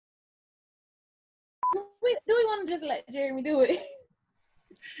want to just let Jeremy do it?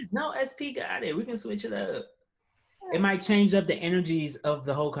 No, SP got it. We can switch it up. It might change up the energies of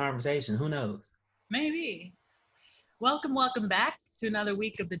the whole conversation. Who knows? Maybe. Welcome back to another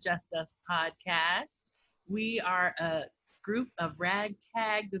week of the Just Us podcast. We are a group of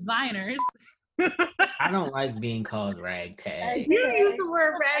ragtag designers. I don't like being called ragtag. You use the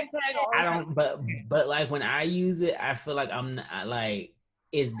word ragtag all the I time. don't, but like when I use it, I feel like I'm not, like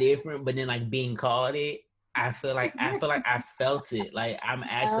it's different. But then like being called it, I feel like I felt it. Like I'm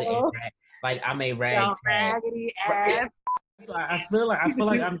actually I'm a ragtag. Raggedy ass. So I feel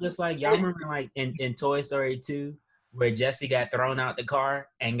like I'm just like y'all remember like in Toy Story 2 where Jessie got thrown out the car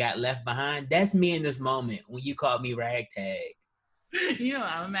and got left behind. That's me in this moment when you called me ragtag. You know,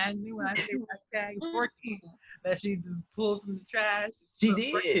 I'm imagining when I say ragtag, Forky, that she just pulled from the trash. She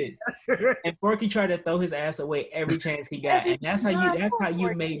did. And Forky tried to throw his ass away every chance he got. And that's how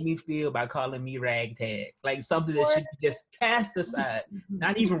you made me feel by calling me ragtag. Like something that should be just cast aside,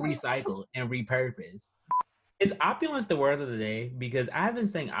 not even recycled and repurposed. Is opulence the word of the day? Because I've been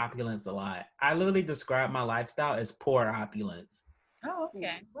saying opulence a lot. I literally describe my lifestyle as poor opulence. Oh,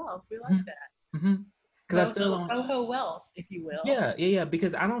 okay. Well, we like that. Mm-hmm. Because I still don't. Boho wealth, if you will. Yeah.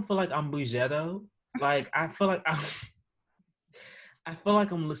 Because I don't feel like I'm bougetto. Like I feel like I'm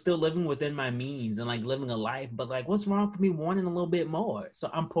still living within my means and like living a life. But like, what's wrong for me wanting a little bit more? So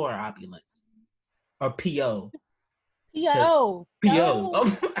I'm poor opulence, or PO. PO.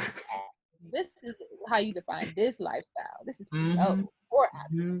 PO. This is how you define this lifestyle. This is PO. Mm-hmm. Poor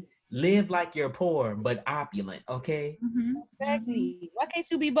opulence. Live like you're poor but opulent. Okay. Mm-hmm. Exactly. Why can't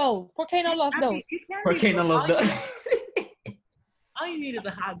you be both? ¿Por qué no los dos? ¿Por qué no los dos? All you need is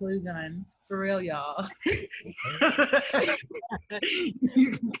a hot glue gun. For real, y'all.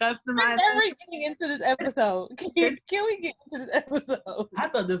 You can customize. We're never getting into this episode. Can we get into this episode? I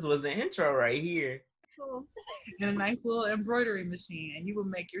thought this was an intro right here. And a nice little embroidery machine, and you will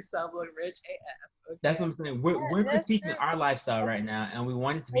make yourself look rich AF. Okay? That's what I'm saying. We're critiquing our lifestyle right now, and we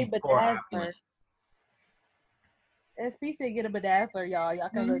want it to be poor opulent. SP said get a bedazzler, y'all. Y'all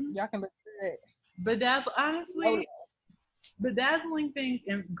can look good. Honestly, bedazzling things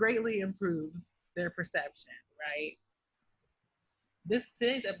greatly improves their perception, right?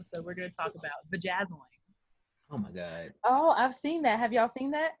 Today's episode, we're going to talk about bedazzling. Oh my God. Oh, I've seen that. Have y'all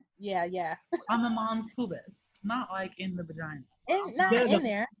seen that? Yeah. On the mons pubis, not like in the vagina. In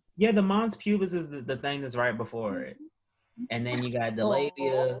there. Yeah, the mons pubis is the thing that's right before it. And then you got the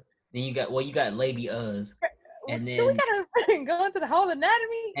labia. Then you got labias. And then do we gotta go into the whole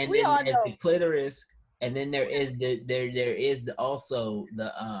anatomy? And we then all there's know the clitoris. And then there is also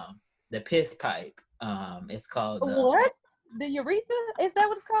the piss pipe. It's called what? The urethra? Is that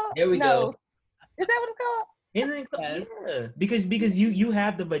what it's called? There we go. Is that what it's called? Yeah, because you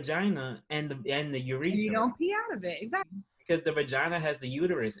have the vagina and the urethra. And you don't pee out of it, exactly. Because the vagina has the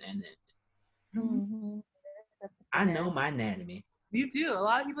uterus in it. Mm-hmm. I know my anatomy. You do. A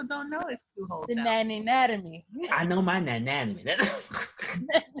lot of people don't know it's two holes. The anatomy. I know my anatomy. The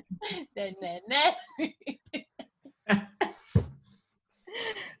anatomy.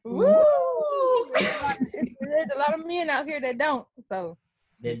 Woo! There's a lot of men out here that don't. So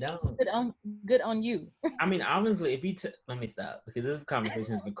they don't. Good on you. I mean, honestly, if you let me stop because this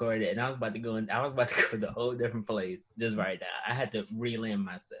conversation is recorded, and I was about to go to a whole different place just right now. I had to reel in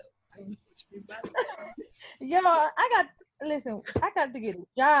myself. Yo, I got to get a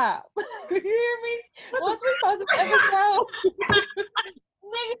job. You hear me? Once we post this episode,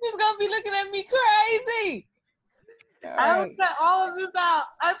 niggas is gonna be looking at me crazy. I will cut all of this out.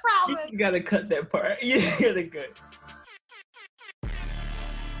 I promise. You gotta cut that part. You gotta cut.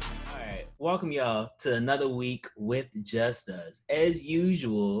 Alright, welcome y'all to another week with Just Us. As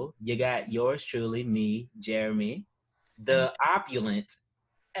usual, you got yours truly, me, Jeremy, the opulent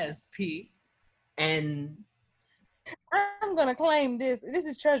SP. And I'm gonna claim this. This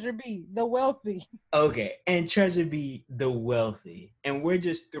is Treasure B, the wealthy. Okay, and Treasure B, the wealthy. And we're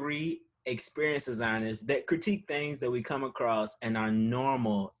just three experienced designers that critique things that we come across in our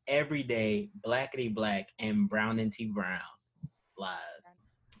normal, everyday, blackity black and brown and tea brown lives.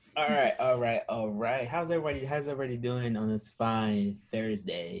 All right. How's everybody doing on this fine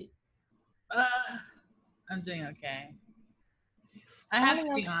Thursday? I'm doing okay. I have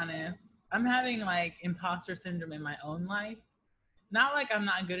to be honest. I'm having like imposter syndrome in my own life. Not like I'm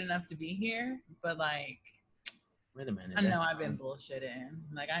not good enough to be here, but like, wait a minute. I know I've been bullshitting.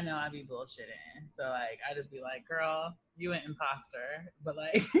 Like, I know I be bullshitting. So like, I just be like, girl, you an imposter. But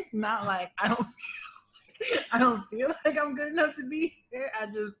like, not like, I don't feel like I'm good enough to be here. I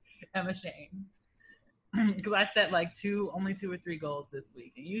just am ashamed. because I set like only 2 or 3 goals this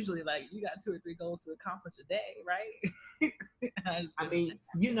week, and usually like you got 2 or 3 goals to accomplish a day, right? I mean,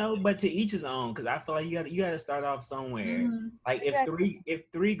 but to each his own, because I feel like you got to start off somewhere. Mm-hmm. Like if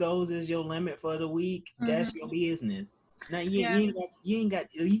three goals is your limit for the week, that's your business. Now you ain't got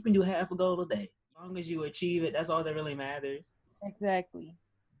you can do half a goal a day. As long as you achieve it, that's all that really matters. Exactly.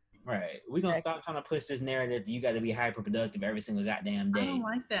 Right. We're gonna stop trying to push this narrative. You got to be hyper productive every single goddamn day. I don't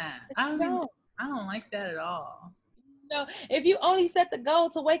like that. I don't like that at all. No, if you only set the goal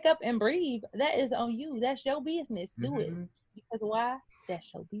to wake up and breathe, that is on you. That's your business. Do it. Because why?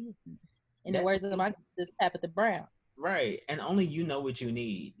 That's your business. In the words of my just Tabitha Brown. Right. And only you know what you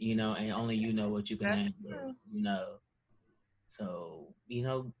need, and only you know what you can handle, So,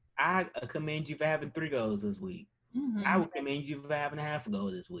 I commend you for having 3 goals this week. Mm-hmm. I would commend you for having a half a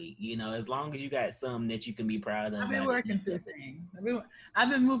goal this week. As long as you got something that you can be proud of. I've been working through things. I've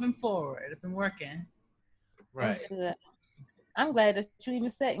been moving forward. I've been working. Right. I'm glad that you even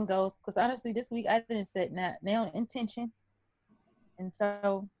setting goals, because honestly, this week I didn't set now intention. And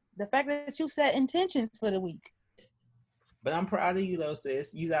so the fact that you set intentions for the week. But I'm proud of you though,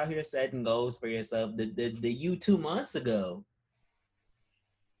 sis. You out here setting goals for yourself. The you 2 months ago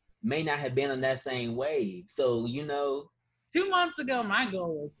may not have been on that same wave. So, 2 months ago, my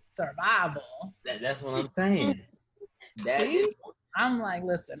goal was survival. That's what I'm saying. I'm like,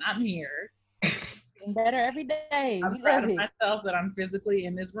 listen, I'm here. Better every day. I'm proud of myself that I'm physically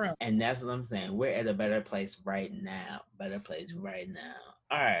in this room. And that's what I'm saying. We're at a better place right now.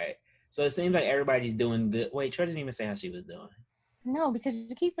 All right. So it seems like everybody's doing good. Wait, Trey didn't even say how she was doing. No, because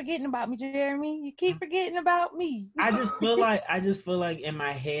you keep forgetting about me, Jeremy. You keep forgetting about me. I just feel like in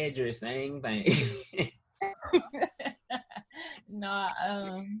my head you're saying things. No,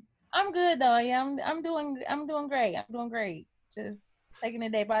 I'm good though. Yeah, I'm doing great. I'm doing great. Just taking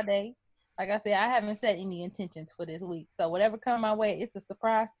it day by day. Like I said, I haven't set any intentions for this week. So whatever comes my way, it's a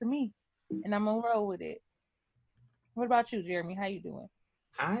surprise to me. And I'm gonna roll with it. What about you, Jeremy? How you doing?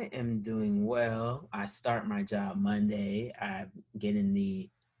 I am doing well. I start my job Monday. I'm getting the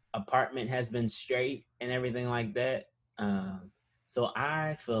apartment has been straight and everything like that. So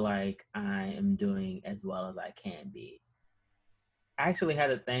I feel like I am doing as well as I can be. I actually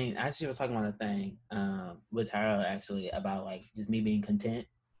had a thing. I actually was talking about a thing with Tara actually about like just me being content.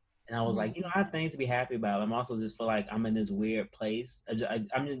 And I was like, I have things to be happy about. I'm also just feel like I'm in this weird place.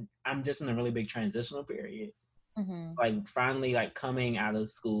 I'm just in a really big transitional period. Mm-hmm. Like finally like coming out of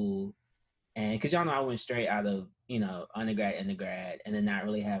school, and because y'all know I went straight out of undergrad, and then not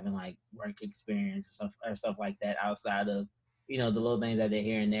really having like work experience or stuff like that outside of the little things I did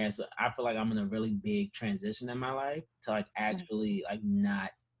here and there. So I feel like I'm in a really big transition in my life to like actually like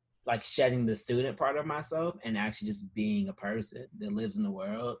not like shedding the student part of myself and actually just being a person that lives in the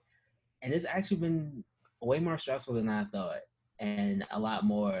world. And it's actually been way more stressful than I thought, and a lot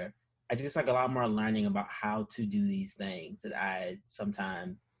more learning about how to do these things that I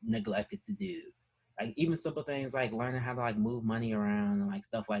sometimes neglected to do. Like even simple things like learning how to like move money around and like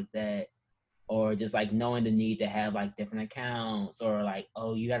stuff like that. Or just like knowing the need to have like different accounts, or like,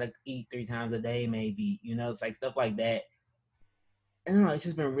 oh, you gotta eat 3 times a day, maybe, it's like stuff like that. I don't know, it's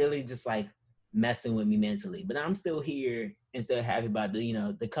just been really just like messing with me mentally. But I'm still here and still happy about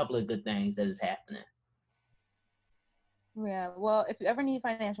the couple of good things that is happening. Yeah, well, if you ever need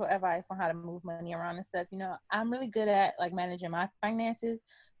financial advice on how to move money around and stuff, I'm really good at like managing my finances.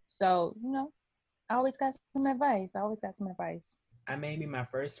 So, I always got some advice. I made me my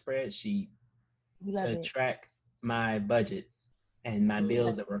first spreadsheet to track my budgets and my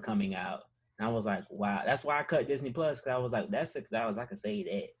bills that were coming out. And I was like, wow, that's why I cut Disney Plus, because I was like, that's $6. I could save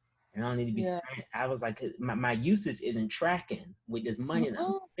that. And I don't need to be I was like, my usage isn't tracking with this money that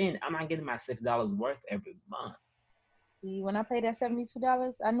I'm spending. I'm not getting my $6 worth every month. See, when I paid that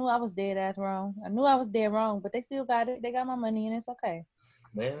 $72, I knew I was dead ass wrong. I knew I was dead wrong, but they still got it. They got my money, and it's okay.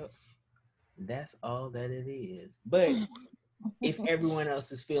 Well, that's all that it is. But if everyone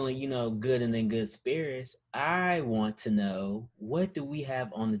else is feeling, good and in good spirits, I want to know, what do we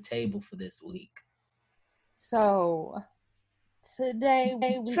have on the table for this week? So today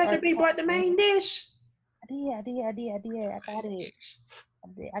we Treasure B brought the main dish. I did. I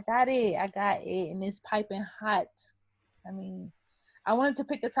got it, and it's piping hot. I mean, I wanted to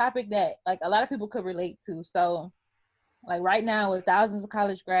pick a topic that like a lot of people could relate to. So like right now with thousands of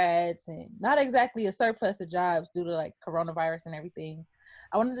college grads and not exactly a surplus of jobs due to like coronavirus and everything,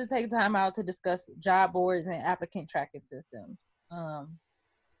 I wanted to take time out to discuss job boards and applicant tracking systems.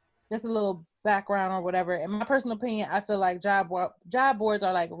 Just a little background or whatever. In my personal opinion, I feel like job boards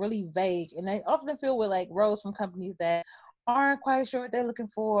are like really vague, and they often fill with like roles from companies that aren't quite sure what they're looking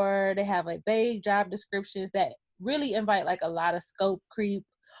for. They have like vague job descriptions that really invite like a lot of scope creep,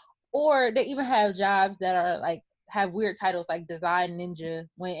 or they even have jobs that are like have weird titles like design ninja,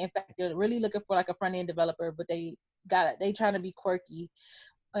 when in fact they're really looking for like a front end developer, but they trying to be quirky.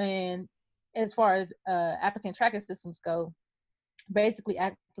 And as far as applicant tracking systems go, basically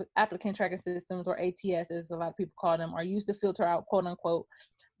applicant tracking systems, or ATS as a lot of people call them, are used to filter out quote unquote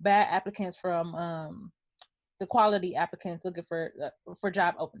bad applicants from the quality applicants looking for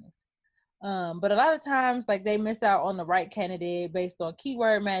job openings. But a lot of times, like, they miss out on the right candidate based on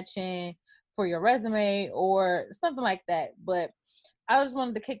keyword matching for your resume or something like that. But I just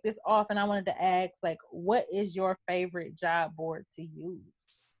wanted to kick this off, and I wanted to ask, like, what is your favorite job board to use?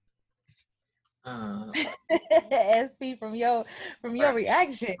 SP, from your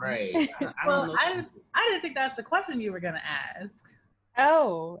reaction. Right. I Well, don't know. I didn't think that's the question you were gonna ask.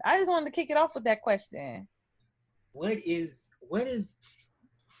 Oh, I just wanted to kick it off with that question. What is?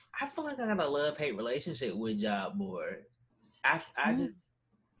 I feel like I got a love-hate relationship with job boards. I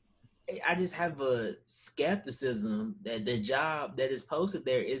just have a skepticism that the job that is posted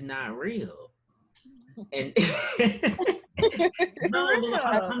there is not real. And no,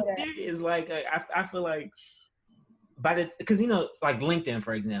 I'm serious. Like I feel like because like LinkedIn,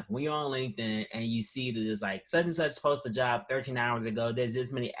 for example, when you're on LinkedIn and you see that it's like such and such posted a job 13 hours ago, there's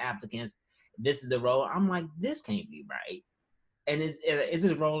this many applicants, this is the role. I'm like, this can't be right. And is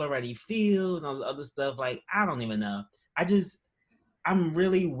the role already filled and all the other stuff? Like, I don't even know. I'm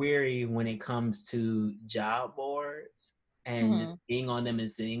really weary when it comes to job boards and just being on them and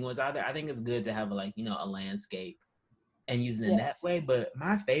seeing what's out there. I think it's good to have a landscape and using it that way. But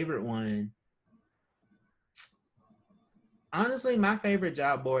my favorite one, honestly, my favorite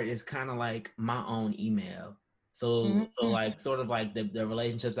job board is kind of like my own email. So like sort of like the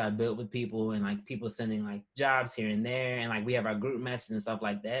relationships I built with people, and like people sending like jobs here and there, and like we have our group messages and stuff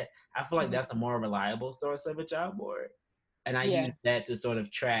like that. I feel like that's a more reliable source of a job board. And I use that to sort of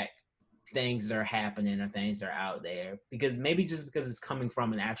track things that are happening or things that are out there, because it's coming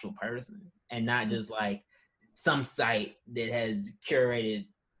from an actual person and not just like some site that has curated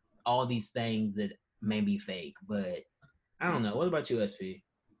all these things that may be fake. But I don't know. What about you, SP?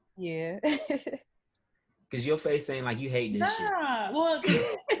 Yeah. Because your face saying like you hate this shit. Well,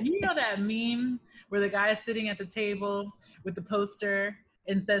 you know that meme where the guy is sitting at the table with the poster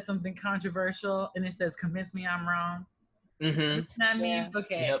and says something controversial and it says, "Convince me I'm wrong." Mm-hmm. That meme?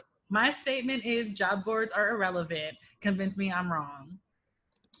 Okay. Yep. My statement is job boards are irrelevant. Convince me I'm wrong.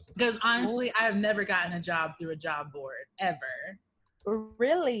 Because honestly, I have never gotten a job through a job board, ever.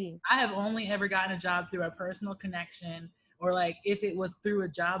 Really? I have only ever gotten a job through a personal connection, or like if it was through a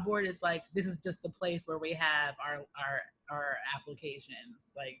job board, it's like this is just the place where we have our applications,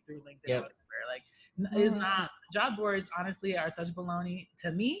 like through LinkedIn or whatever. Like it's not, job boards honestly are such baloney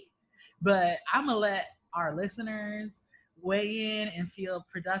to me, but I'm gonna let our listeners weigh in and feel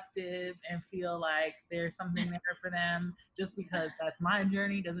productive and feel like there's something there for them. Just because that's my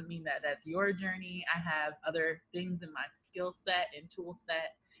journey doesn't mean that that's your journey. I have other things in my skill set and tool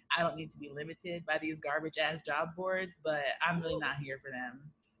set. I don't need to be limited by these garbage ass job boards, but I'm really not here for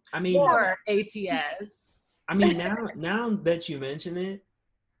them. I mean, or ATS. I mean, now that you mention it,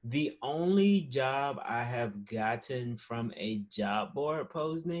 the only job I have gotten from a job board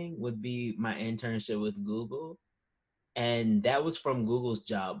posting would be my internship with Google. And that was from Google's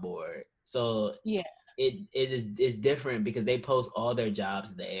job board. So it's different because they post all their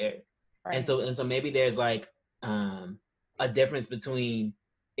jobs there. Right. And so maybe there's like a difference between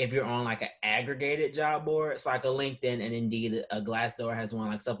if you're on like an aggregated job board, it's like a LinkedIn and Indeed, a Glassdoor has one,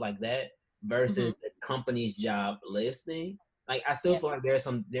 like stuff like that, versus the company's job listing. Like I still feel like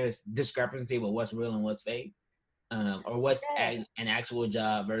there's discrepancy with what's real and what's fake. Or what's an actual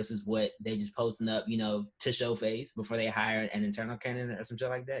job versus what they just posting up, to show face before they hire an internal candidate or some shit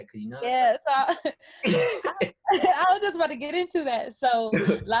like that. Cause I was just about to get into that. So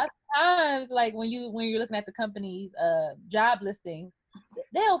lots of times, like when you're looking at the company's job listings,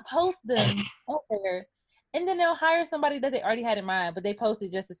 they'll post them out there, and then they'll hire somebody that they already had in mind, but they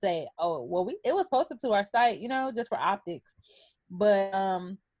posted just to say, "Oh, well, it was posted to our site, just for optics." But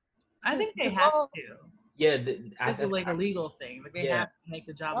I think they have to. Yeah, this is like a legal thing. Like they have to make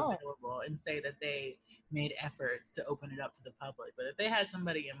the job available and say that they made efforts to open it up to the public. But if they had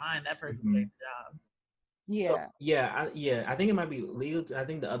somebody in mind, that person's made the job. Yeah. So, I think it might be legal. I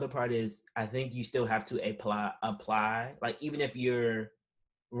think the other part is I think you still have to apply. Like even if you're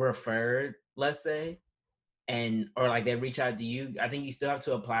referred, let's say, or like they reach out to you, I think you still have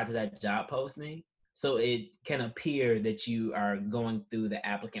to apply to that job posting. So it can appear that you are going through the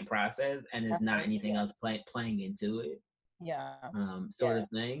applicant process and it's not anything else playing into it. Yeah. Sort of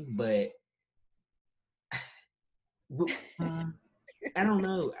thing. But I don't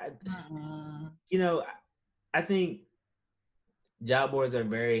know. I think job boards are a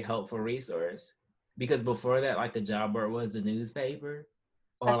very helpful resource because before that, like the job board was the newspaper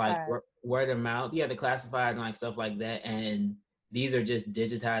or like word of mouth. Yeah, the classified and like stuff like that. And these are just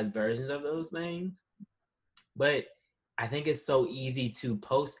digitized versions of those things. But I think it's so easy to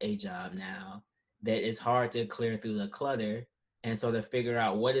post a job now that it's hard to clear through the clutter and sort of figure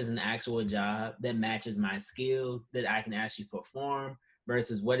out what is an actual job that matches my skills that I can actually perform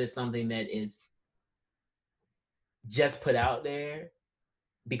versus what is something that is just put out there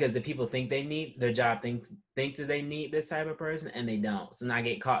because the people think they need their job, think that they need this type of person and they don't. So now I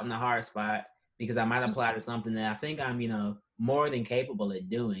get caught in the hard spot because I might apply to something that I think I'm, more than capable of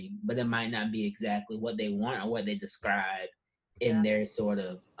doing, but it might not be exactly what they want or what they describe in their sort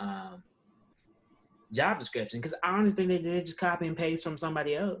of job description. Because I honestly think they just copy and paste from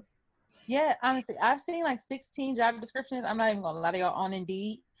somebody else. Yeah, honestly, I've seen like 16 job descriptions. I'm not even gonna lie to y'all on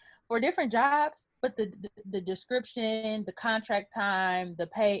Indeed for different jobs, but the description, the contract time, the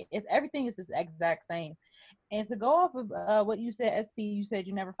pay, everything is the exact same. And to go off of what you said, SP, you said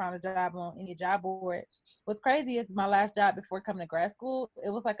you never found a job on any job board. What's crazy is my last job before coming to grad school, it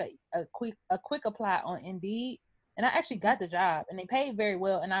was like a quick apply on Indeed. And I actually got the job and they paid very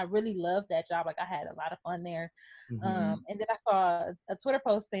well. And I really loved that job. Like I had a lot of fun there. And then I saw a Twitter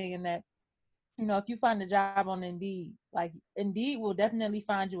post saying that, if you find a job on Indeed, like Indeed will definitely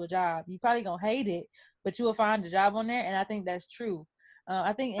find you a job. You probably gonna hate it, but you will find a job on there. And I think that's true.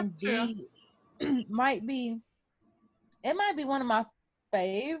 I think Indeed might be one of my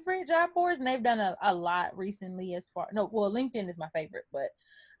favorite job boards, and they've done a lot recently LinkedIn is my favorite, but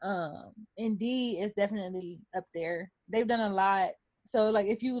Indeed is definitely up there. They've done a lot. So like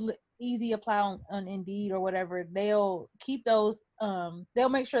if you easy apply on Indeed or whatever, they'll keep those, they'll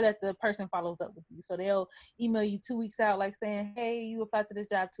make sure that the person follows up with you. So they'll email you 2 weeks out, like saying, hey, you applied to this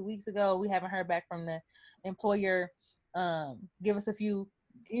job 2 weeks ago. We haven't heard back from the employer. Give us a few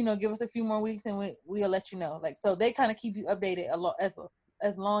more weeks and we'll let you know. Like, so they kind of keep you updated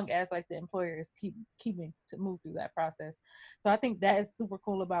as long as like the employers keeping to move through that process. So I think that is super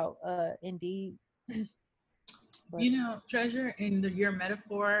cool about Indeed. But, Treasure, in your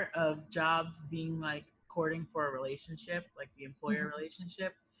metaphor of jobs being like courting for a relationship, like the employer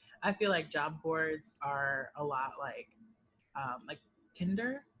relationship, I feel like job boards are a lot like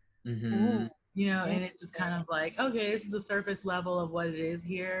Tinder. Mm-hmm. And it's just kind of like, okay, this is the surface level of what it is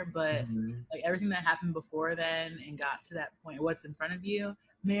here, but like everything that happened before then and got to that point, what's in front of you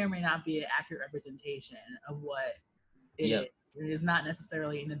may or may not be an accurate representation of what it is. It is not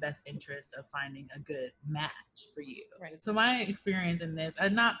necessarily in the best interest of finding a good match for you. Right. So my experience in this,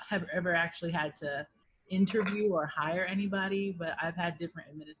 I've not have ever actually had to interview or hire anybody, but I've had different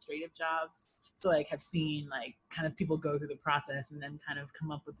administrative jobs. So like have seen like kind of people go through the process and then kind of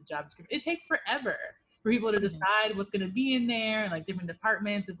come up with the job description. It takes forever for people to decide what's going to be in there. And like different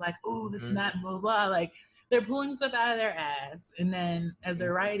departments is like, oh, this and that, blah, blah. Like they're pulling stuff out of their ass. And then as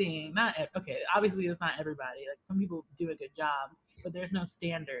they're writing, obviously it's not everybody. Like some people do a good job, but there's no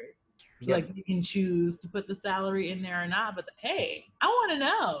standard. So like you can choose to put the salary in there or not. But hey, I want to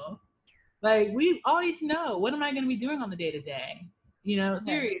know. Like we all need to know, what am I going to be doing on the day to day?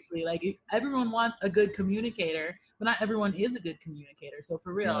 Seriously, like if everyone wants a good communicator, but not everyone is a good communicator. So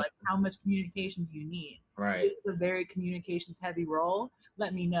for real, like how much communication do you need? Right. If it's a very communications heavy role,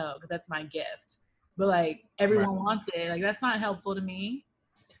 let me know because that's my gift. But like everyone wants it. Like that's not helpful to me.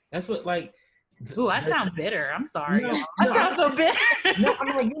 That's what like. Ooh, I sound bitter. I'm sorry. I sound so bitter. No, I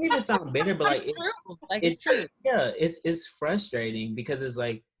mean like you need to sound bitter, but like it's true. Yeah, it's frustrating because it's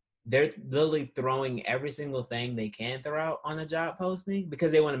like they're literally throwing every single thing they can throw out on a job posting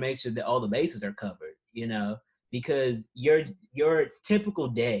because they want to make sure that all the bases are covered, because your typical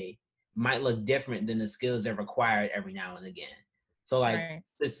day might look different than the skills that are required every now and again. So like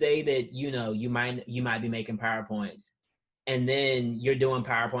to say that, you might be making PowerPoints and then you're doing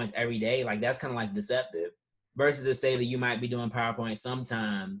PowerPoints every day, like that's kind of like deceptive. Versus to say that you might be doing PowerPoint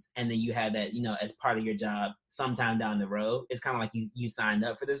sometimes, and then you have that, as part of your job sometime down the road. It's kind of like you signed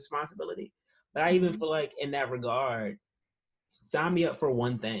up for this responsibility. But I even feel like in that regard, sign me up for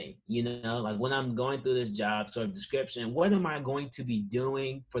one thing, like when I'm going through this job sort of description, what am I going to be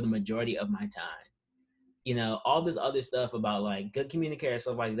doing for the majority of my time? All this other stuff about like good communicator,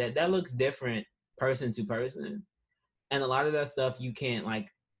 stuff like that looks different person to person. And a lot of that stuff you can't like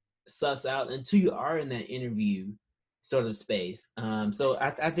suss out until you are in that interview sort of space. So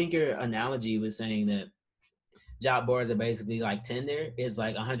I think your analogy was saying that job boards are basically like Tinder is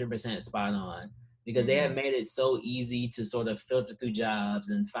like 100% spot on. because they have made it so easy to sort of filter through jobs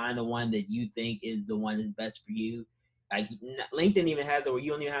and find the one that you think is the one that's best for you. Like LinkedIn even has it where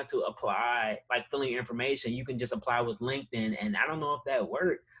you don't even have to apply, like filling your information. You can just apply with LinkedIn, and I don't know if that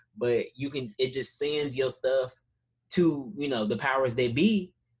worked, but it just sends your stuff to, you know, the powers that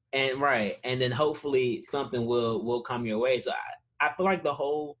be, and then hopefully something will come your way. So I feel like the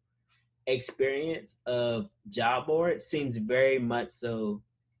whole experience of job board seems very much so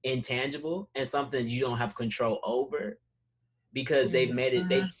intangible and something you don't have control over, because they've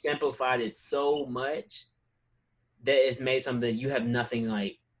simplified it so much that it's made something you have nothing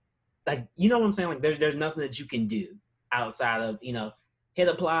like you know what I'm saying? Like there's nothing that you can do outside of, you know, hit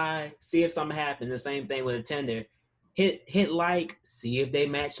apply, see if something happens. The same thing with a Tinder. Hit like, see if they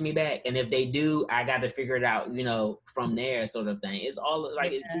match me back. And if they do, I got to figure it out, you know, from there, sort of thing. It's all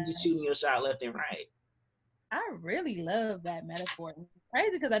like you're just shooting your shot left and right. I really love that metaphor. It's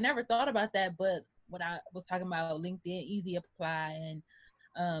crazy because I never thought about that, but when I was talking about LinkedIn, easy apply, and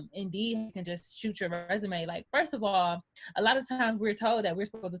Indeed, you can just shoot your resume. Like, first of all, a lot of times we're told that we're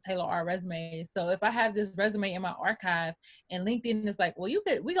supposed to tailor our resumes. So if I have this resume in my archive and LinkedIn is like, well,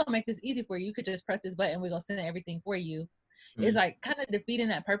 we're gonna make this easy for you. You could just press this button, we're gonna send everything for you. It's like kind of defeating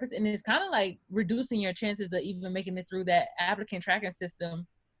that purpose, and it's kind of like reducing your chances of even making it through that applicant tracking system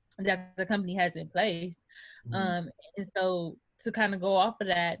that the company has in place. And so to kind of go off of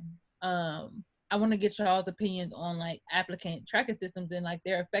that, I want to get y'all's opinions on like applicant tracking systems and like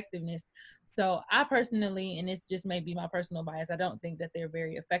their effectiveness. So I personally, and it's just maybe my personal bias, I don't think that they're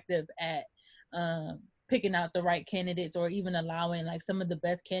very effective at picking out the right candidates or even allowing like some of the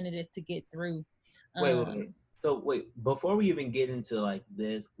best candidates to get through. Wait. So before we even get into like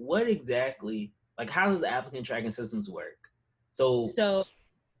this, what exactly, like how does applicant tracking systems work? So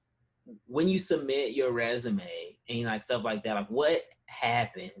when you submit your resume and like stuff like that, like what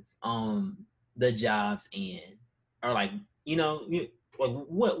happens on the jobs end, or like, you know, like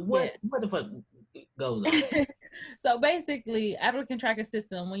what the fuck goes on? So basically, applicant tracker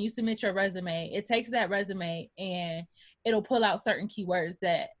system, when you submit your resume, it takes that resume and it'll pull out certain keywords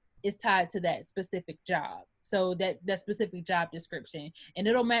that is tied to that specific job. So that specific job description, and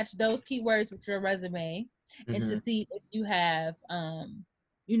it'll match those keywords with your resume, and to see if you have,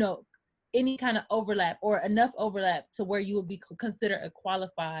 you know, any kind of overlap or enough overlap to where you would be considered a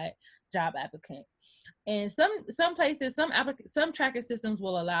qualified job applicant. And some places, some tracker systems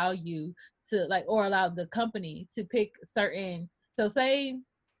will allow you to like, or allow the company to pick certain. So say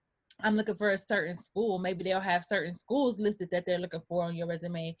I'm looking for a certain school, maybe they'll have certain schools listed that they're looking for on your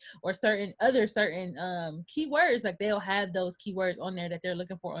resume, or certain keywords, like they'll have those keywords on there that they're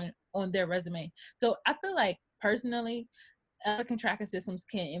looking for on their resume. So I feel like personally, applicant tracking systems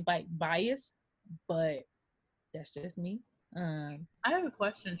can invite bias, but that's just me. I have a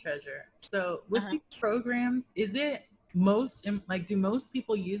question, Treasure. So with these programs, is it do most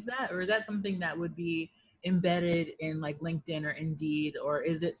people use that, or is that something that would be embedded in like LinkedIn or Indeed, or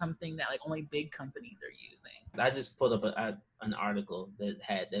is it something that like only big companies are using? I just pulled up an article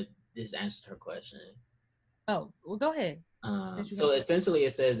that just answered her question. Oh, well, go ahead. So essentially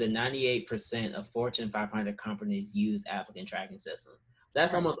it says that 98% of Fortune 500 companies use applicant tracking systems.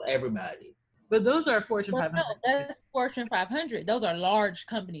 That's almost everybody. But those are Fortune 500. No, that's Fortune 500. Those are large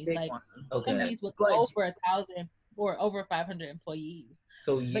companies, big like companies with over 1,000 or over 500 employees.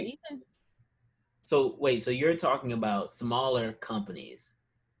 So so you're talking about smaller companies?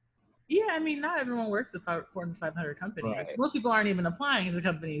 Yeah, I mean, not everyone works at Fortune 500 companies. Right. Most people aren't even applying to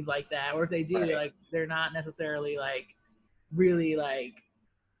companies like that, or if they do, like they're not necessarily like really like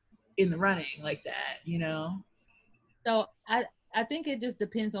in the running like that, you know? So I think it just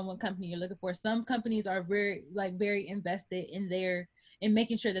depends on what company you're looking for. Some companies are very invested in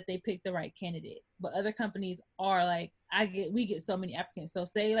making sure that they pick the right candidate, but other companies are like, we get so many applicants. So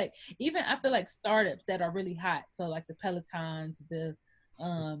say like, even I feel like startups that are really hot. So like the Pelotons, the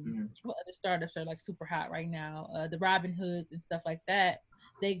what other startups are like super hot right now? The Robinhoods and stuff like that.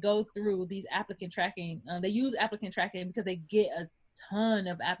 They go through these applicant tracking. They use applicant tracking because they get a ton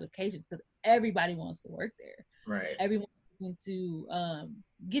of applications because everybody wants to work there. Right. Everyone wants to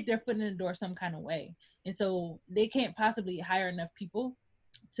get their foot in the door some kind of way, and so they can't possibly hire enough people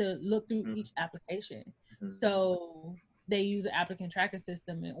to look through each application. So they use the applicant tracking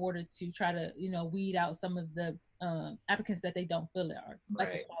system in order to try to, you know, weed out some of the applicants that they don't feel are like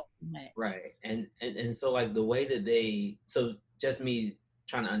a quality match. Right. And so like the way that so just me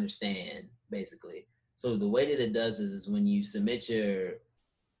trying to understand basically. So the way that it does is when you submit your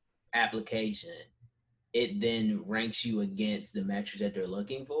application, it then ranks you against the metrics that they're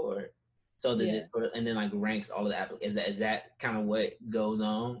looking for. So that and then like ranks all of the applicants. Is that kind of what goes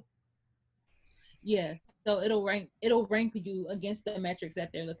on? Yeah, so it'll rank you against the metrics that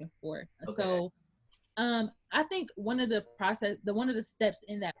they're looking for. Okay. So I think one of the steps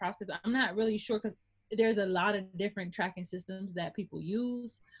in that process, I'm not really sure because there's a lot of different tracking systems that people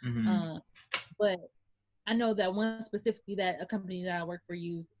use. But I know that one specifically that a company that I work for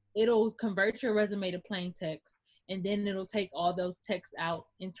use, it'll convert your resume to plain text, and then it'll take all those texts out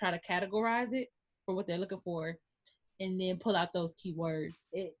and try to categorize it for what they're looking for, and then pull out those keywords.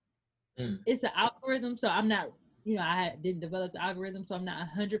 It's an algorithm, so I'm not, I didn't develop the algorithm, so I'm not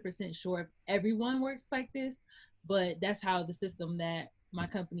 100% sure if everyone works like this, but that's how the system that my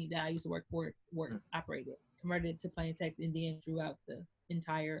company that I used to work for operated, converted it to plain text, and then drew out the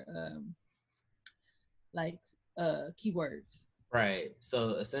entire keywords. Right.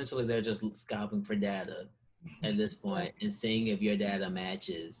 So essentially, they're just scalping for data at this point and seeing if your data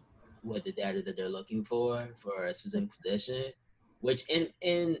matches with the data that they're looking for a specific position. Which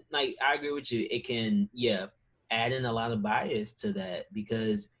in like I agree with you, it can add in a lot of bias to that,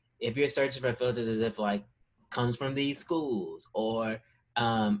 because if you're searching for filters as if like comes from these schools, or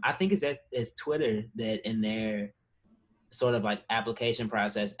I think it's Twitter that in their sort of like application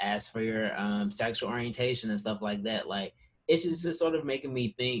process asks for your sexual orientation and stuff like that. Like it's just sort of making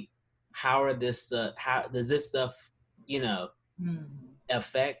me think, how does this stuff,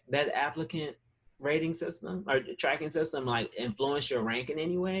 affect that applicant rating system or tracking system, like influence your rank in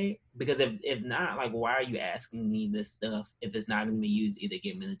any way? Because if not, like, why are you asking me this stuff if it's not going to be used to either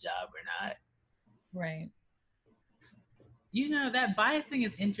get me the job or not? Right. That bias thing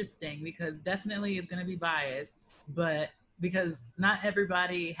is interesting because definitely it's going to be biased, but because not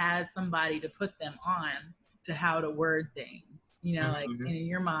everybody has somebody to put them on to how to word things. Like in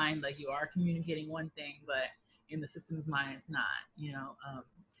your mind, like you are communicating one thing, but in the system's mind, it's not.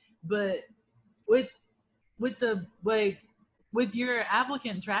 But with your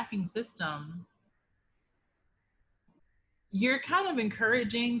applicant tracking system, you're kind of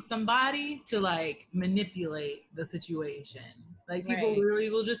encouraging somebody to like manipulate the situation. Like people literally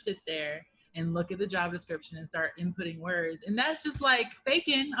will just sit there and look at the job description and start inputting words, and that's just like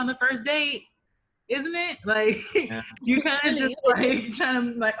faking on the first date, isn't it? Like you kind of just like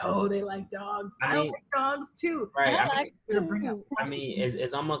trying to like, oh, they like dogs. I like dogs too. Right. I mean,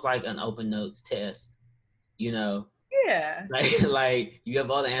 it's almost like an open notes test, Yeah. Like you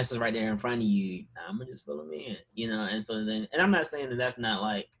have all the answers right there in front of you. I'm gonna just fill them in, And so then, and I'm not saying that that's not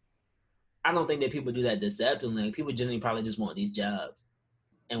like, I don't think that people do that deceptively. Like, people generally probably just want these jobs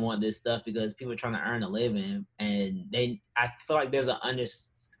and want this stuff because people are trying to earn a living, and I feel like there's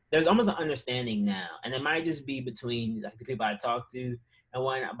almost an understanding now, and it might just be between like the people I talk to and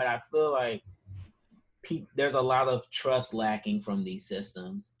whatnot, but I feel like there's a lot of trust lacking from these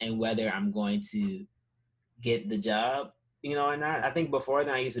systems and whether I'm going to get the job, or not. I think before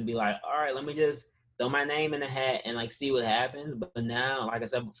then I used to be like, all right, let me just throw my name in the hat and like see what happens. But now, like I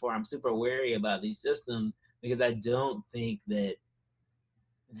said before, I'm super wary about these systems because I don't think that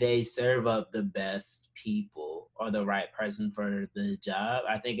they serve up the best people or the right person for the job.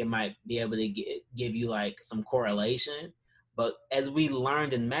 I think it might be able to give you like some correlation. But as we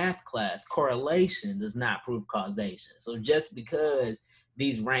learned in math class, correlation does not prove causation. So just because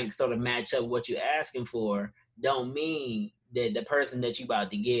these ranks sort of match up what you're asking for, don't mean that the person that you're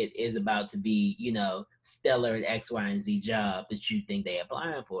about to get is about to be, stellar at X, Y, and Z job that you think they're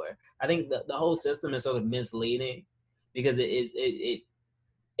applying for. I think the whole system is sort of misleading because it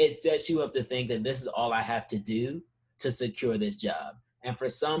sets you up to think that this is all I have to do to secure this job. And for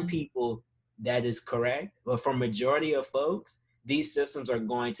some people, that is correct. But for majority of folks, these systems are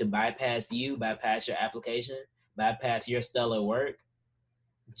going to bypass you, bypass your application, bypass your stellar work,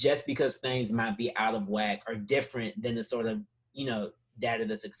 just because things might be out of whack or different than the sort of, data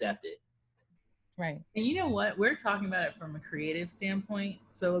that's accepted. Right. And you know what? We're talking about it from a creative standpoint.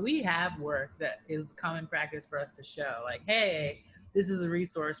 So we have work that is common practice for us to show, like, hey, this is a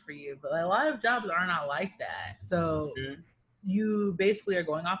resource for you. But a lot of jobs are not like that. So you basically are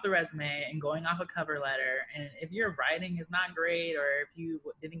going off the resume and going off a cover letter. And if your writing is not great, or if you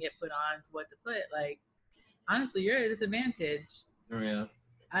didn't get put on to what to put, like, honestly, you're at a disadvantage. Yeah.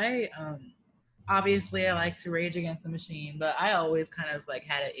 Obviously I like to rage against the machine, but I always kind of like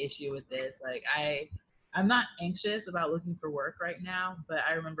had an issue with this. Like I'm not anxious about looking for work right now, but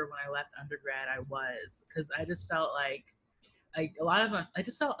I remember when I left undergrad, I was, because I just felt like I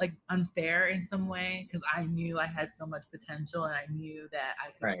just felt like unfair in some way, because I knew I had so much potential and I knew that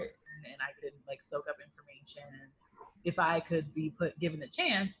I could learn and I could like soak up information, and if I could be given the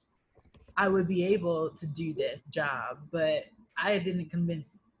chance, I would be able to do this job. But I didn't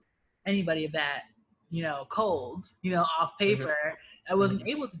convince anybody of that, cold, off paper. I wasn't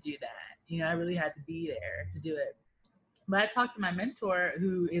able to do that, I really had to be there to do it. But I talked to my mentor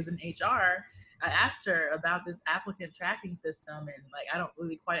who is in HR. I asked her about this applicant tracking system, and like, I don't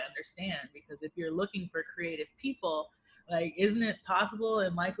really quite understand, because if you're looking for creative people, like, isn't it possible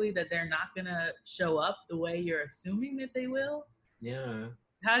and likely that they're not gonna show up the way you're assuming that they will? Yeah.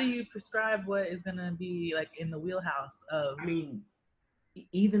 How do you prescribe what is gonna be like in the wheelhouse of? I mean,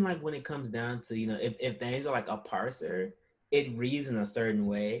 even like when it comes down to, if things are like a parser, it reads in a certain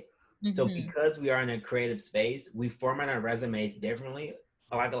way. So because we are in a creative space, we format our resumes differently.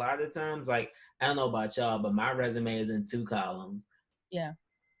 Like a lot of the times, like, I don't know about y'all, but my resume is in 2 columns. Yeah.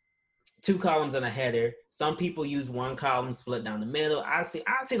 2 columns and a header. Some people use 1 column split down the middle. I've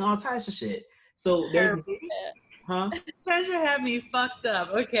seen all types of shit. So there's huh? Treasure had me fucked up.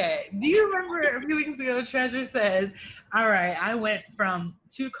 Okay. Do you remember a few weeks ago, Treasure said, all right, I went from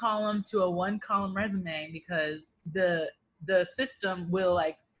 2 column to a 1 column resume because the system will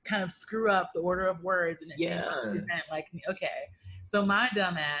like kind of screw up the order of words, and it may present like me. Okay. So my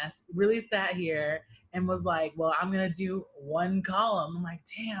dumbass really sat here and was like, well, I'm going to do 1 column. I'm like,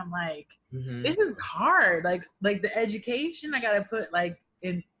 damn, like, this is hard. Like the education, I got to put like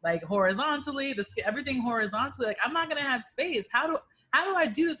in like horizontally, everything horizontally. Like, I'm not going to have space. How do I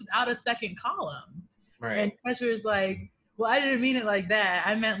do this without a 2nd column? Right. And Treasure's like, well, I didn't mean it like that.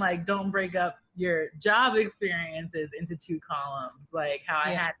 I meant like, don't break up your job experiences into 2 columns, like how I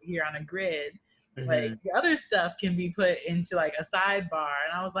had it here on a grid. Like, the other stuff can be put into like a sidebar.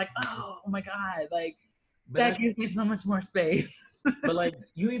 And I was like, oh my God, like, that gives me so much more space. But like,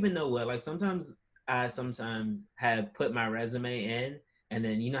 you even know what, like, sometimes I have put my resume in, and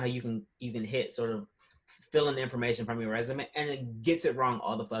then you know how you can hit sort of fill in the information from your resume, and it gets it wrong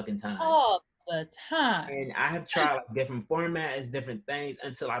all the fucking time. All the time. And I have tried like different formats, different things,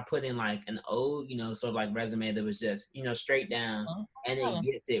 until I put in like an old, sort of like resume that was just, straight down, and it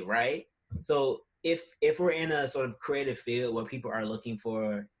gets it right. So if we're in a sort of creative field where people are looking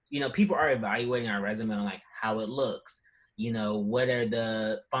for, people are evaluating our resume on like how it looks, what are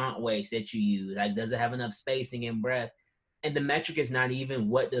the font weights that you use, like does it have enough spacing and breadth, and the metric is not even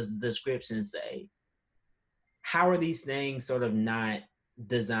what does the description say. How are these things sort of not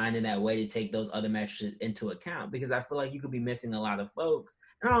designed in that way to take those other metrics into account? Because I feel like you could be missing a lot of folks.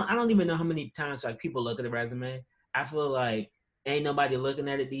 I don't even know how many times like people look at a resume. I feel like ain't nobody looking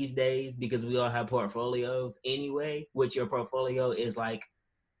at it these days because we all have portfolios anyway, which your portfolio is like,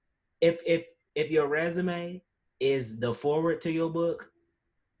 if your resume is the forward to your book,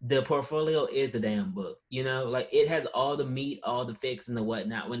 the portfolio is the damn book. Like, it has all the meat, all the fix and the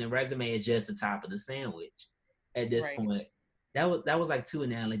whatnot, when the resume is just the top of the sandwich at this point. That was like 2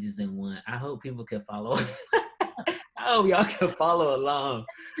 analogies in one. I hope people can follow. I hope y'all can follow along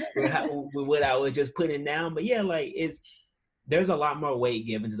with what I was just putting down. But yeah, like, there's a lot more weight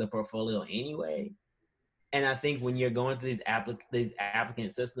given to the portfolio anyway. And I think when you're going through these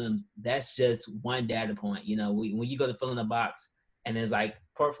applicant systems, that's just one data point. When you go to fill in the box and there's like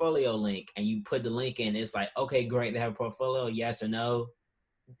portfolio link and you put the link in, it's like, okay, great, they have a portfolio, yes or no.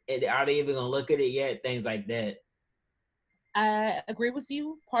 Are they even gonna look at it yet? Things like that. I agree with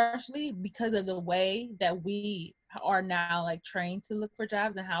you partially because of the way that we are now like trained to look for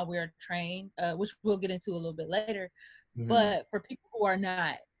jobs and how we're trained, which we'll get into a little bit later. But for people who are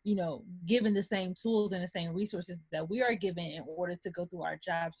not, given the same tools and the same resources that we are given in order to go through our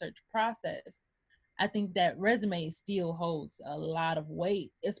job search process, I think that resume still holds a lot of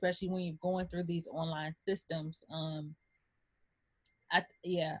weight, especially when you're going through these online systems. I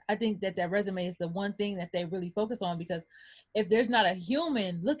think that resume is the one thing that they really focus on, because if there's not a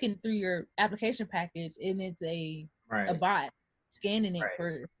human looking through your application package and it's a bot scanning it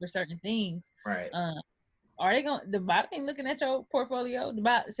for certain things, are they going? The bot ain't looking at your portfolio. The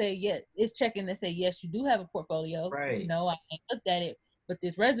bot say yes, it's checking to say yes, you do have a portfolio. Right. No, I ain't looked at it, but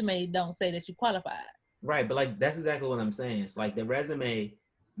this resume don't say that you qualified. Right, but like, that's exactly what I'm saying. It's like the resume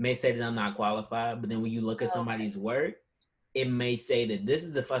may say that I'm not qualified, but then when you look at somebody's work, it may say that this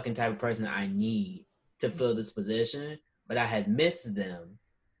is the fucking type of person I need to fill this position, but I had missed them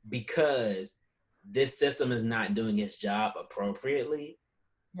because this system is not doing its job appropriately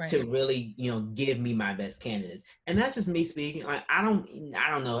to really, give me my best candidates. And that's just me speaking. Like, I don't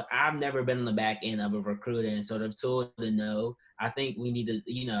know. I've never been on the back end of a recruiter and sort of tool to know. I think we need to,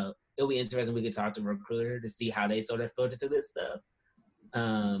 it'll be interesting. We could talk to a recruiter to see how they sort of filter through this stuff.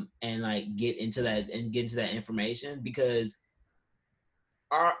 And like get into that information, because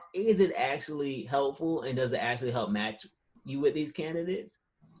is it actually helpful, and does it actually help match you with these candidates?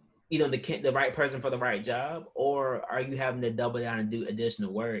 The right person for the right job, or are you having to double down and do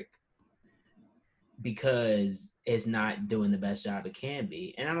additional work? because it's not doing the best job it can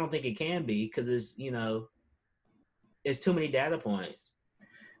be. And I don't think it can be because it's, it's too many data points.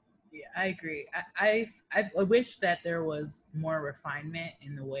 Yeah, I agree. I wish that there was more refinement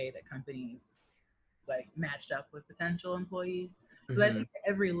in the way that companies like matched up with potential employees. But I think at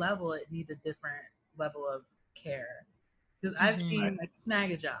every level it needs a different level of care. Because I've seen like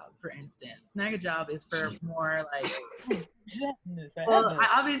Snagajob, for instance. Snagajob is for more like well,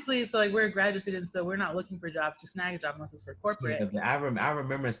 obviously, so like we're graduate students, so we're not looking for jobs through Snagajob unless it's for corporate. Yeah, I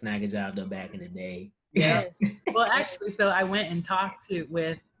remember Snagajob though back in the day. Yeah. Well, actually, so I went and talked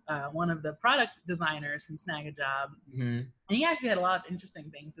with one of the product designers from Snagajob, and he actually had a lot of interesting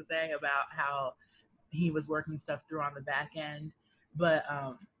things to say about how he was working stuff through on the back end. But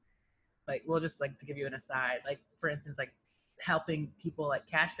like, well, just like to give you an aside, like for instance, like helping people like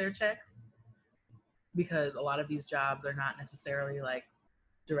cash their checks, because a lot of these jobs are not necessarily like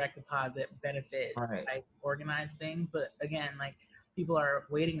direct deposit benefit type organized things, but again, like people are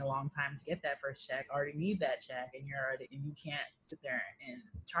waiting a long time to get that first check, already need that check, and you can't sit there and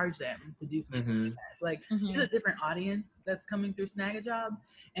charge them to do something like that. So like there's a different audience that's coming through Snagajob,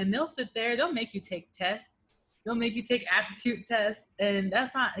 and they'll sit there, they'll make you take tests, they'll make you take aptitude tests, and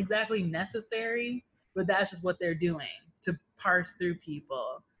that's not exactly necessary, but that's just what they're doing to parse through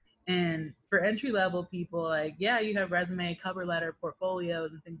people. And for entry-level people, like, yeah, you have resume, cover letter,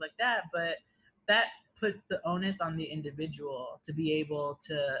 portfolios, and things like that, but that puts the onus on the individual to be able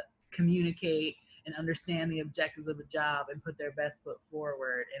to communicate and understand the objectives of the job and put their best foot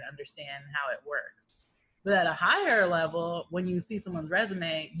forward and understand how it works. So at a higher level, when you see someone's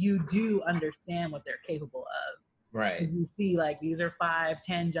resume, you do understand what they're capable of. Right. You see, like, these are 5,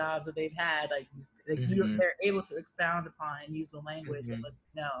 10 jobs that they've had, like they're able to expound upon and use the language that lets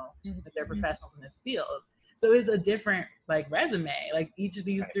you know that they're professionals in this field. So it's a different like resume. Like each of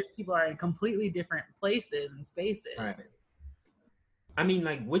these three people are in completely different places and spaces. Right. I mean,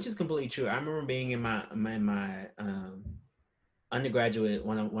 like, which is completely true. I remember being in my undergraduate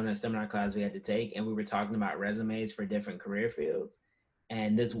one of the seminar classes we had to take, and we were talking about resumes for different career fields.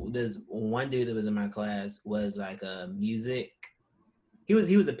 And this one dude that was in my class was like a music. He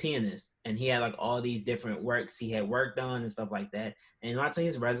was a pianist, and he had like all these different works he had worked on and stuff like that. And I'll tell you,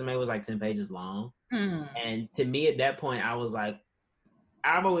 his resume was like 10 pages long. And to me at that point, I was like,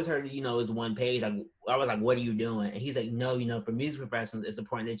 I've always heard, it's one page. Like, I was like, what are you doing? And he's like, no, for music professionals, it's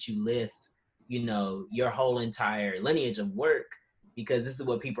important that you list, your whole entire lineage of work, because this is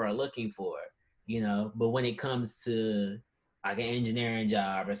what people are looking for, But when it comes to like an engineering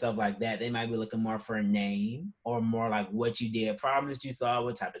job or stuff like that, they might be looking more for a name or more like what you did, problems that you saw,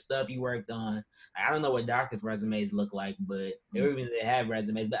 what type of stuff you worked on. I don't know what doctors' resumes look like, but even they have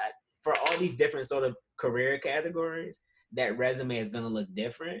resumes. But for all these different sort of career categories, that resume is going to look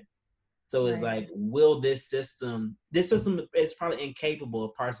different. So it's like, will this system is probably incapable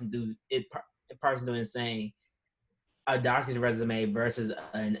of parsing through and saying a doctor's resume versus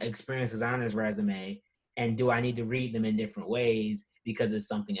an experienced designer's resume. And do I need to read them in different ways because it's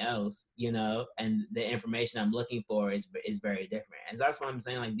something else, and the information I'm looking for is very different. And so that's what I'm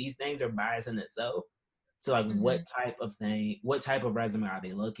saying. Like, these things are biased in itself. So like, what type of resume are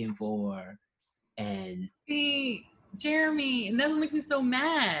they looking for? And see, Jeremy, and that makes me so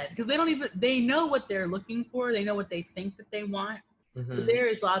mad because they know what they're looking for. They know what they think that they want. But there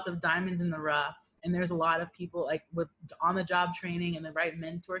is lots of diamonds in the rough. And there's a lot of people like with on-the-job training and the right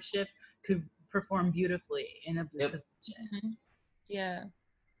mentorship could perform beautifully in a position. Yeah,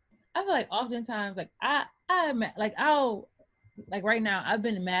 I feel like oftentimes, like I'll like right now I've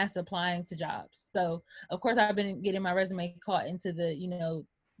been mass applying to jobs, so of course I've been getting my resume caught into the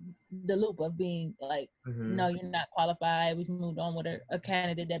the loop of being like, no, you're not qualified, we've moved on with a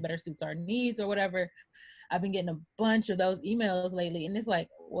candidate that better suits our needs or whatever. I've been getting a bunch of those emails lately, and it's like,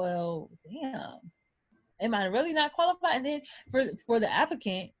 well, damn, am I really not qualified? And then for the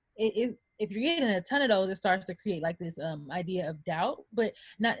applicant, if you're getting a ton of those, it starts to create like this idea of doubt. But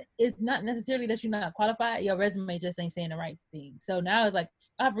it's not necessarily that you're not qualified. Your resume just ain't saying the right thing. So now it's like,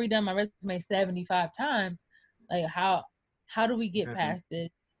 I've redone my resume 75 times. Like, how do we get past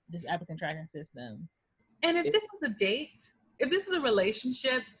this applicant tracking system? And if this is a date, if this is a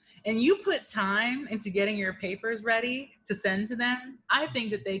relationship, and you put time into getting your papers ready to send to them, I think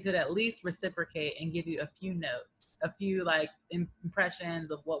that they could at least reciprocate and give you a few notes, a few like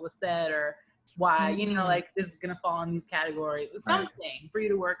impressions of what was said or why, like this is going to fall in these categories, something for you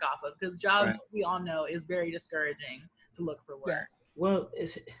to work off of, because jobs, we all know, is very discouraging to look for work. Yeah. Well,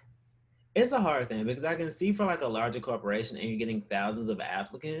 it's a hard thing because I can see for like a larger corporation and you're getting thousands of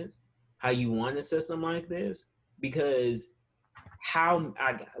applicants, how you want a system like this, because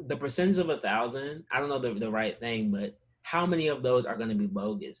the percentage of 1,000, I don't know the right thing, but how many of those are going to be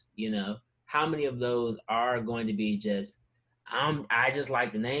bogus? How many of those are going to be just, I just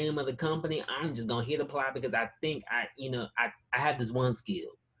like the name of the company. I'm just going to hit apply because I think I have this one skill,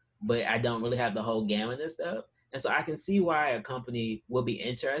 but I don't really have the whole gamut and stuff. And so I can see why a company will be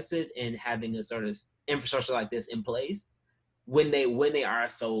interested in having a sort of infrastructure like this in place when they are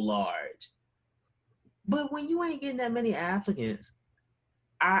so large. But when you ain't getting that many applicants,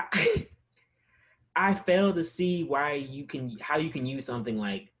 I I fail to see how you can use something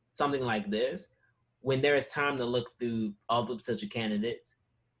like this when there is time to look through all the potential candidates,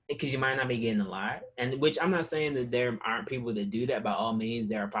 because you might not be getting a lot. And which I'm not saying that there aren't people that do that. By all means,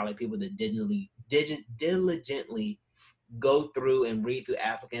 there are probably people that diligently go through and read through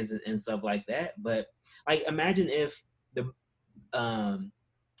applicants and stuff like that. But like, imagine if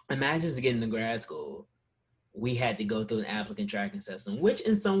imagine just getting to grad school, we had to go through an applicant tracking system, which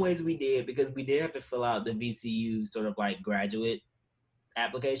in some ways we did, because we did have to fill out the VCU sort of like graduate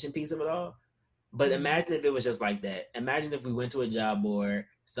application piece of it all. But imagine if it was just like that. Imagine if we went to a job board,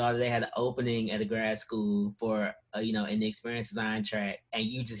 saw that they had an opening at a grad school for in the experience design track, and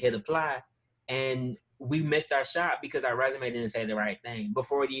you just hit apply, and we missed our shot because our resume didn't say the right thing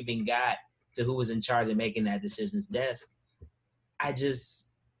before it even got to who was in charge of making that decision's desk.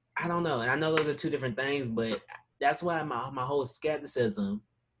 I don't know. And I know those are two different things, but that's why my whole skepticism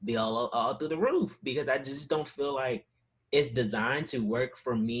be all through the roof, because I just don't feel like it's designed to work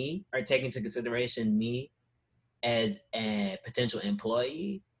for me or take into consideration me as a potential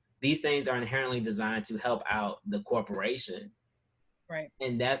employee. These things are inherently designed to help out the corporation. Right.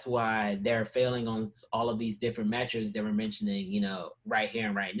 And that's why they're failing on all of these different metrics that we're mentioning, right here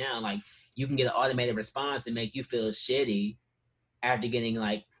and right now. Like, you can get an automated response and make you feel shitty after getting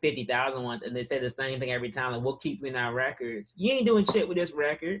like 50,000 ones, and they say the same thing every time. Like, we'll keep you in our records. You ain't doing shit with this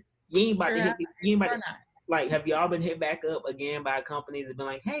record. You ain't about to hit. You ain't about to. Like, have y'all been hit back up again by companies that been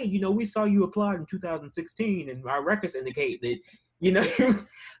like, hey, we saw you applied in 2016, and our records indicate that,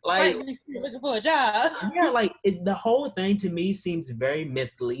 like, you're looking for a job. Yeah, like the whole thing to me seems very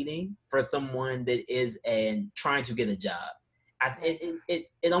misleading for someone that is trying to get a job.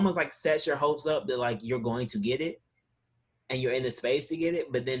 It almost like sets your hopes up that like you're going to get it, and you're in the space to get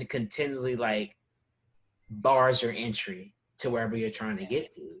it, but then continually like bars your entry to wherever you're trying to get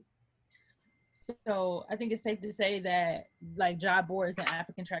to. So I think it's safe to say that like job boards and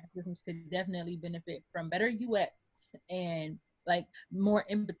applicant tracking systems could definitely benefit from better UX and like more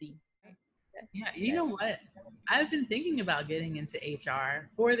empathy. Yeah, you know what? I've been thinking about getting into HR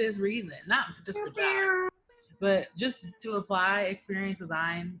for this reason, not just for jobs, but just to apply experience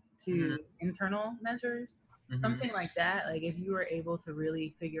design to internal measures. Something like that. Like, if you were able to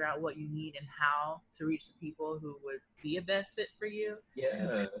really figure out what you need and how to reach the people who would be a best fit for you,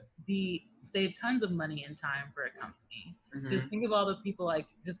 save tons of money and time for a company. Just think of all the people, like,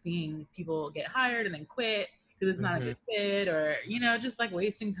 just seeing people get hired and then quit because it's not a good fit, or just like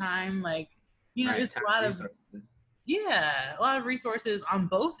wasting time. Like, just a lot of resources on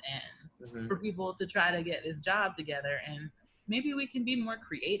both ends for people to try to get this job together, and maybe we can be more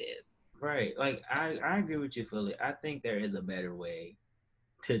creative. Right. Like, I agree with you fully. I think there is a better way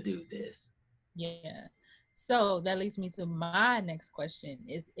to do this. Yeah. So that leads me to my next question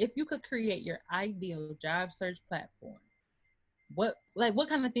is, if you could create your ideal job search platform, what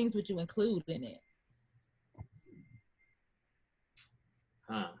kind of things would you include in it?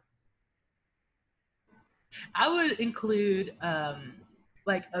 I would include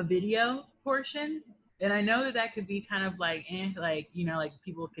like a video portion. And I know that could be kind of like, like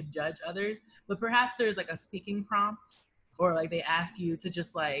people could judge others, but perhaps there's like a speaking prompt, or like they ask you to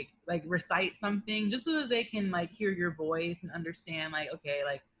just like recite something just so that they can like hear your voice and understand like, okay,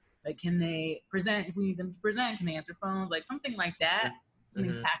 like can they present, if we need them to present, can they answer phones, like something like that,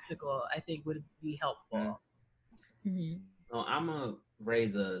 something tactical, I think would be helpful. Well, I'm gonna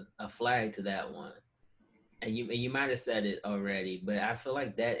raise a flag to that one, and you might have said it already, but I feel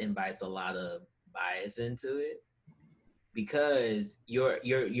like that invites a lot of bias into it, because you're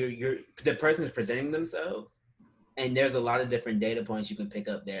the person is presenting themselves, and there's a lot of different data points you can pick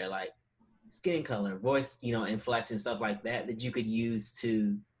up there, like skin color, voice, inflection, stuff like that you could use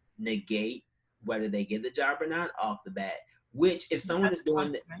to negate whether they get the job or not off the bat. Which, if someone is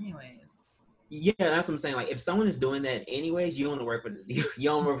doing that anyways, that's what I'm saying. Like, if someone is doing that anyways, you don't want to work with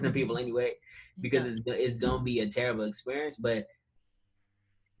them people anyway, because it's gonna be a terrible experience. But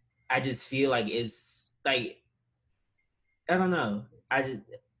I just feel like it's like, I don't know. I just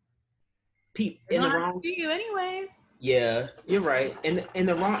in the wrong. See you anyways. Yeah, you're right. In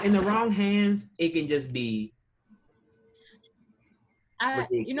the wrong hands, it can just be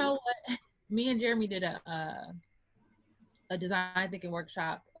You know what? Me and Jeremy did a design thinking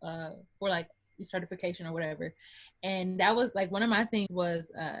workshop for like certification or whatever, and that was like one of my things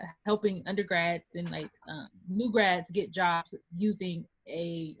was helping undergrads and like new grads get jobs using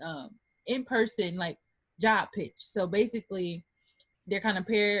a in-person like job pitch. So basically they're kind of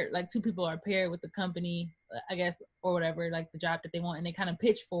paired, like two people are paired with the company, I guess, or whatever, like the job that they want, and they kind of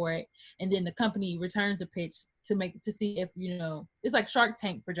pitch for it, and then the company returns a pitch to see if, you know, it's like Shark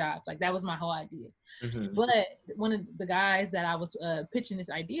Tank for jobs. Like that was my whole idea. Mm-hmm. But one of the guys that I was pitching this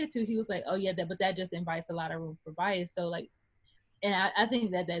idea to, he was like, oh yeah, but that just invites a lot of room for bias. So like, and I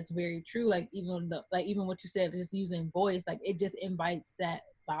think that that's very true. Like even what you said, just using voice, like it just invites that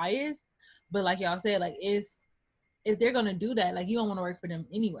bias. But like y'all said, like if they're gonna do that, like you don't want to work for them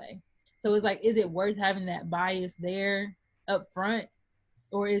anyway. So it's like, is it worth having that bias there up front,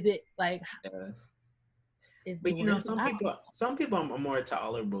 or is it like? But you know, some people are more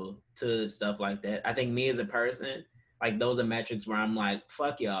tolerable to stuff like that. I think me as a person, like those are metrics where I'm like,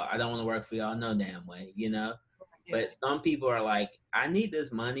 fuck y'all, I don't want to work for y'all no damn way, you know. Yeah. But some people are like, I need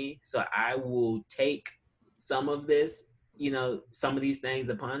this money, so I will take some of this, you know, some of these things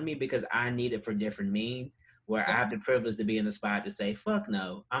upon me because I need it for different means. Where I have the privilege to be in the spot to say, fuck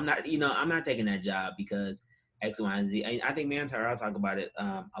no, I'm not taking that job because X, Y, and Z. I think me and Tyrell talk about it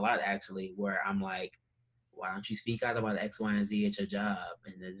a lot actually, where I'm like, why don't you speak out about X, Y, and Z at your job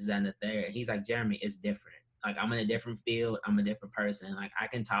and this and the third? He's like, Jeremy, it's different. Like I'm in a different field. I'm a different person. Like I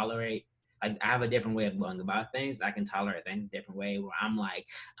can tolerate, like I have a different way of going about things. I can tolerate things a different way where I'm like,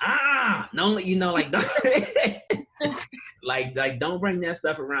 no, you know, like, like don't bring that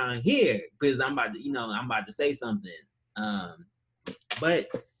stuff around here because I'm about to say something. But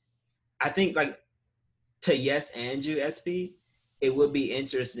I think like to yes and you, SP, it would be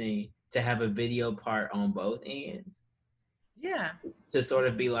interesting to have a video part on both ends. Yeah. To sort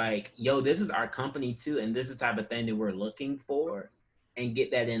of be like, yo, this is our company too, and this is the type of thing that we're looking for, and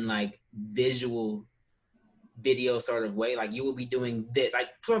get that in like visual video sort of way. Like you will be doing this, like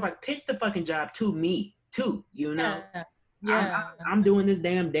sort of like pitch the fucking job to me too, you know? Yeah. I'm doing this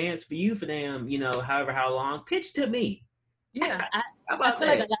damn dance for you for damn, you know, how long. Pitch to me. Yeah. How about that?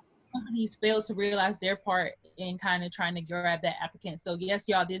 Like a lot of companies fail to realize their part in kind of trying to grab that applicant. So yes,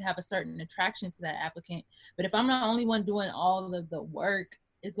 y'all did have a certain attraction to that applicant, but if I'm the only one doing all of the work,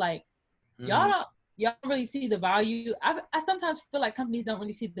 it's like y'all don't really see the value. I sometimes feel like companies don't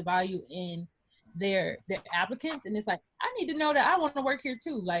really see the value in their applicants, and it's like, I need to know that I want to work here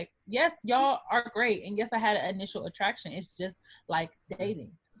too. Like, yes, y'all are great, and yes, I had an initial attraction. It's just like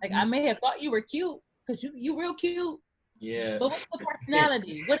dating. Like I may have thought you were cute because you real cute. Yeah. But what's the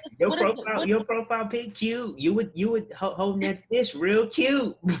personality? Your profile pic cute. You would hold that fish real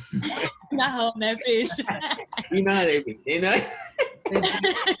cute. Not holding that fish. You know how they be. You know.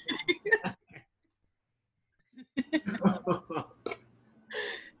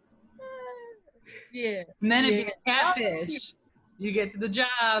 Yeah. And then it'd be a catfish. You get to the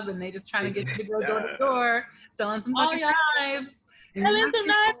job and they just trying to get you to go door to door, selling some fucking knives. Selling some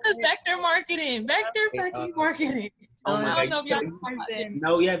knives is vector marketing. Vector fucking marketing. Oh my God.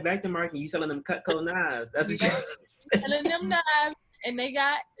 No, yeah, vector marketing. You selling them Cutco knives. That's what you're selling them knives. And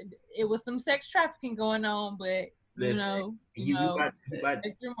it was some sex trafficking going on, but listen, you about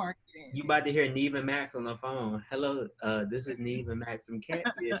to hear Neve and Max on the phone. Hello, this is Neve and Max from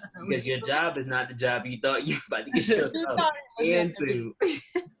Catfish. Because your job is not the job you thought you about to get yourself into.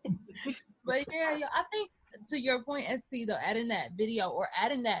 But yeah, I think to your point, SP, though, adding that video or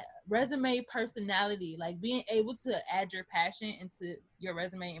adding that resume personality, like being able to add your passion into your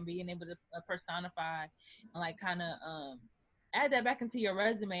resume and being able to personify and like kind of add that back into your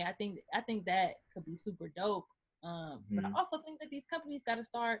resume. I think that could be super dope. But I also think that these companies gotta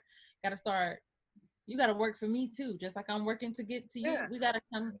start. You gotta work for me too, just like I'm working to get to you. We gotta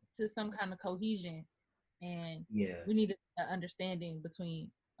come to some kind of cohesion, and we need an understanding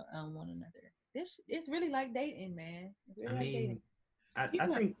between one another. It's really like dating, man. Really I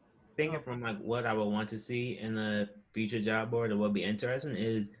think thinking from like what I would want to see in a future job board or what would be interesting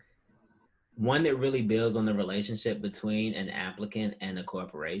is one that really builds on the relationship between an applicant and a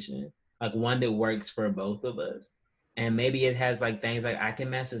corporation. Like one that works for both of us. And maybe it has like things like I can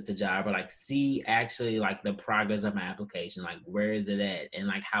message the job or like see actually like the progress of my application, like where is it at and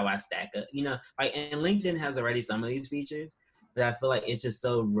like how I stack up, you know, like, and LinkedIn has already some of these features, but I feel like it's just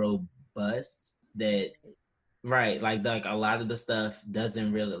so robust that like a lot of the stuff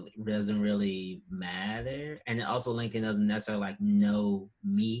doesn't really matter. And then also LinkedIn doesn't necessarily like know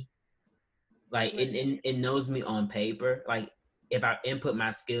me. Like it knows me on paper. Like if I input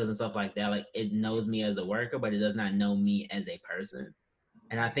my skills and stuff like that, like it knows me as a worker, but it does not know me as a person.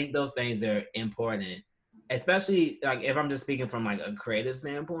 And I think those things are important, especially like if I'm just speaking from like a creative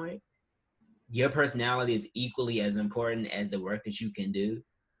standpoint. Your personality is equally as important as the work that you can do.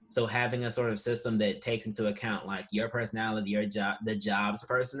 So having a sort of system that takes into account like your personality, your job, the job's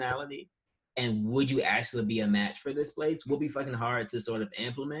personality, and would you actually be a match for this place will be fucking hard to sort of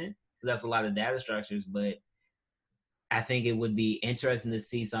implement. That's a lot of data structures, but I think it would be interesting to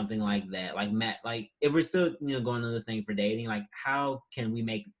see something like that. Like Matt, like if we're still, going on the thing for dating, like how can we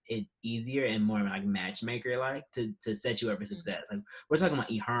make it easier and more like matchmaker like to set you up for success? Like we're talking about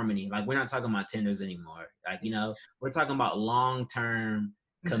eHarmony, like we're not talking about Tinders anymore. Like, we're talking about long-term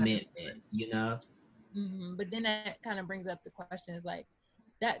commitment, But then that kind of brings up the question is like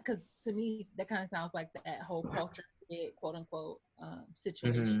that, because to me that kind of sounds like that whole culture fit, quote unquote,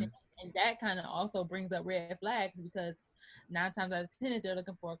 situation. Mm-hmm. And that kind of also brings up red flags, because 9 times out of 10, if they're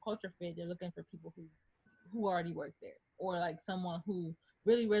looking for a culture fit, they're looking for people who already work there, or like someone who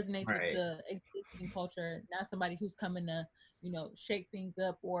really resonates with the existing culture, not somebody who's coming to, shake things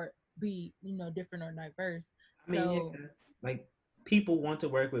up or be, different or diverse. I mean, like people want to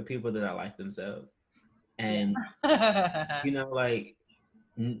work with people that are like themselves, and like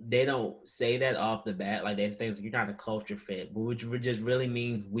they don't say that off the bat. Like they say you're not a culture fit, but which just really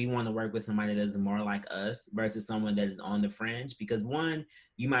means we want to work with somebody that's more like us versus someone that is on the fringe. Because one,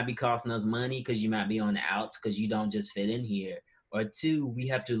 you might be costing us money because you might be on the outs because you don't just fit in here. Or two, we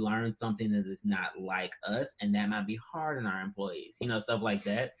have to learn something that is not like us, and that might be hard on our employees. Stuff like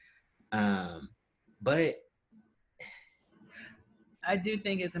that. But I do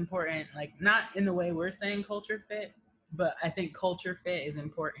think it's important, like not in the way we're saying culture fit, but I think culture fit is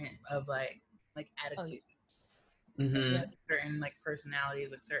important of like attitudes. Mm-hmm. Like certain like personalities,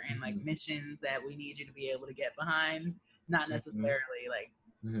 like certain like missions that we need you to be able to get behind. Not necessarily like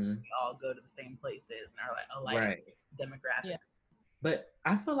we all go to the same places and are like a like demographic. Yeah. But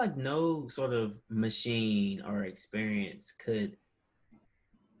I feel like no sort of machine or experience could,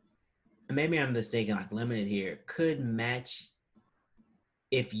 maybe I'm mistaken, like limited here, could match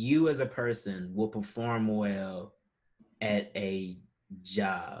if you as a person will perform well at a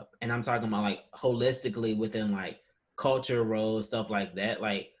job. And I'm talking about like holistically within like culture, roles, stuff like that.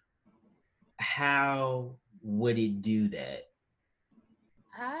 Like, how would it do that?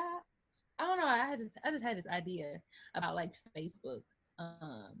 I don't know. I just had this idea about like Facebook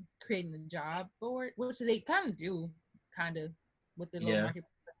creating a job board, which they kind of do, with the low market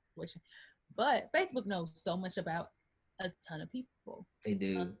situation. But Facebook knows so much about a ton of people. They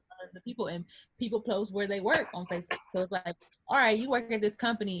do. The people, and people post where they work on Facebook. So it's like, all right, you work at this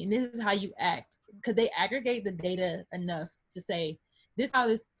company and this is how you act. Because they aggregate the data enough to say, this is how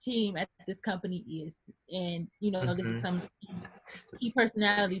this team at this company is. And, this is some key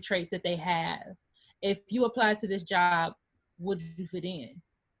personality traits that they have. If you apply to this job, would you fit in?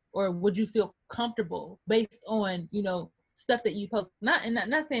 Or would you feel comfortable based on, stuff that you post? Not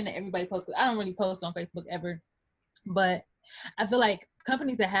saying that everybody posts. I don't really post on Facebook ever. But I feel like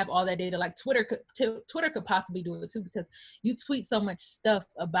companies that have all that data, like Twitter could possibly do it too, because you tweet so much stuff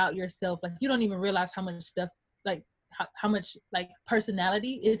about yourself. Like you don't even realize how much stuff, like how much like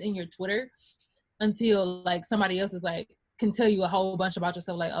personality is in your Twitter until like somebody else is like, can tell you a whole bunch about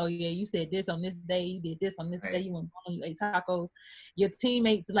yourself. Like, oh yeah, you said this on this day, you did this on this day, you went home, you ate tacos, your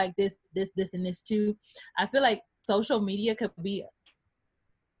teammates like this, and this too. I feel like social media could be,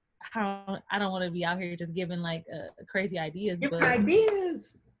 I don't want to be out here just giving like crazy ideas. But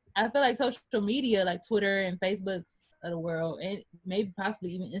ideas. I feel like social media, like Twitter and Facebook's of the world, and maybe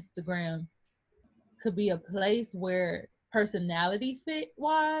possibly even Instagram, could be a place where personality fit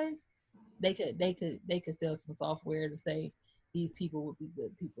wise, they could sell some software to say these people would be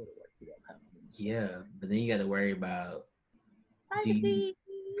good people to work for your company. Yeah, but then you got to worry about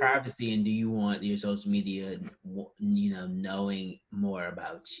privacy, and do you want your social media, knowing more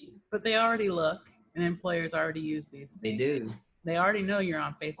about you? But they already look, and employers already use these things. They do. They already know you're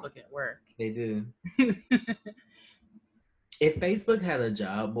on Facebook at work. They do. If Facebook had a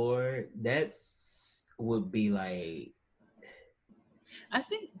job board, would be like, I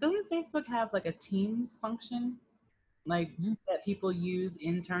think, doesn't Facebook have like a Teams function, like that people use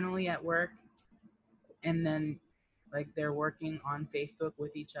internally at work, and then like they're working on Facebook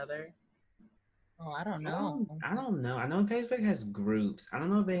with each other? Oh, I don't know. I don't know. I know Facebook has groups. I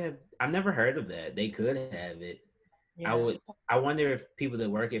don't know if they have. I've never heard of that. They could have it. Yeah. I wonder if people that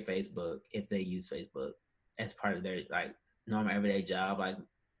work at Facebook, if they use Facebook as part of their like normal everyday job. Like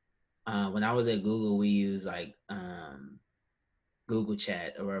when I was at Google, we used like Google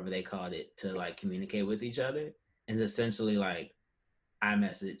Chat or whatever they called it to like communicate with each other, and essentially like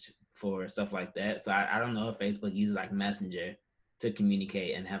iMessage for stuff like that. So I don't know if Facebook uses like Messenger to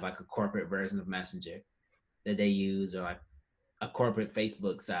communicate and have like a corporate version of Messenger that they use, or like a corporate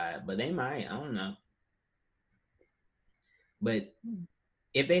Facebook side. But they might, I don't know. But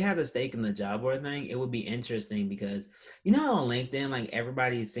if they have a stake in the job board thing, it would be interesting because, you know, on LinkedIn, like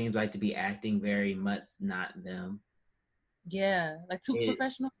everybody seems like to be acting very much not them. Yeah, like too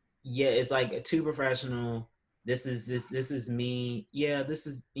professional. Yeah, it's like too professional. This is me. Yeah, this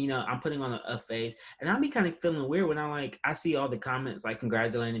is, you know, I'm putting on a face, and I'll be kind of feeling weird when I see all the comments like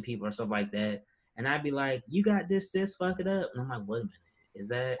congratulating people or stuff like that, and I'd be like, "You got this, sis, fuck it up," and I'm like, "Wait a minute, is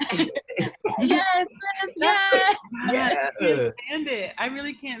that?" Yes, yes. I can't stand it. I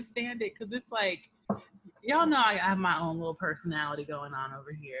really can't stand it because it's like, y'all know I have my own little personality going on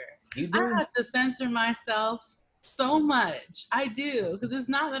over here. I have to censor myself so much. I do, because it's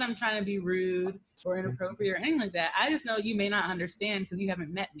not that I'm trying to be rude or inappropriate or anything like that. I just know you may not understand because you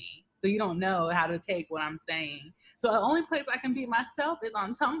haven't met me, so you don't know how to take what I'm saying. So the only place I can be myself is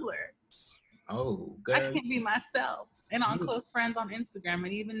on Tumblr. Oh, girl. I can't be myself, and on close friends on Instagram,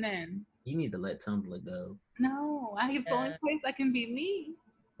 and even then, you need to let Tumblr go. No, it's the only place I can be me.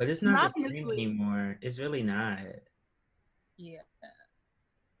 But it's not the same anymore. It's really not. Yeah.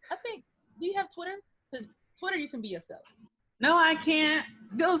 I think, do you have Twitter? Because Twitter, you can be yourself. No, I can't.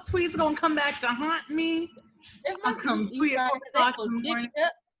 Those tweets gonna come back to haunt me. I'll come tweet at 4 o'clock in the morning.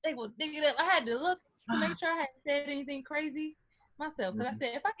 They will dig it up. I had to look to make sure I hadn't said anything crazy myself. Because I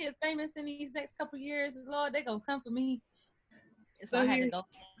said, if I get famous in these next couple of years, Lord, they're going to come for me. So I had to go.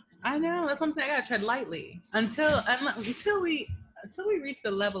 I know. That's what I'm saying. I got to tread lightly until we reach the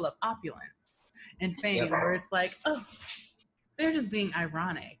level of opulence and fame where it's like, oh, they're just being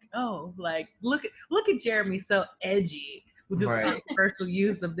ironic. Oh, like, look at Jeremy so edgy with this controversial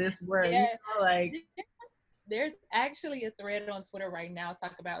use of this word. Yeah. You know, like, there's actually a thread on Twitter right now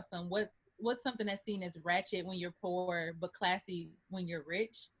talk about what's something that's seen as ratchet when you're poor but classy when you're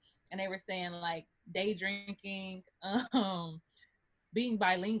rich. And they were saying like day drinking, being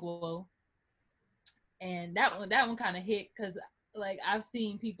bilingual. And that one kind of hit because like I've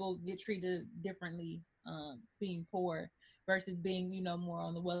seen people get treated differently being poor versus being, you know, more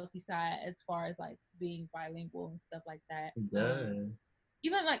on the wealthy side as far as like being bilingual and stuff like that.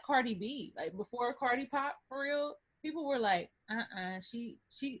 Even like Cardi B, like before Cardi pop for real, people were like, she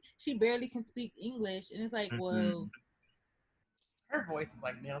barely can speak English. And it's like, well, her voice is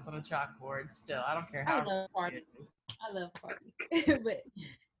like nails on a chalkboard still. I don't care how. I love Cardi. But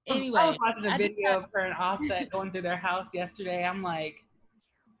anyway. I was watching a video of her and Offset going through their house yesterday. I'm like,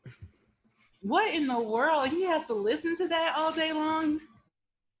 what in the world? He has to listen to that all day long?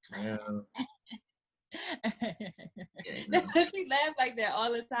 Yeah. She laugh like that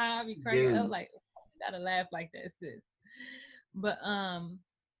all the time. I be cracking up like, you gotta laugh like that, sis. But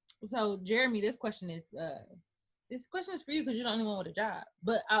so Jeremy, this question is for you because you're the only one with a job.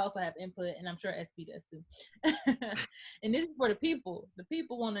 But I also have input, and I'm sure SP does too. And this is for the people. The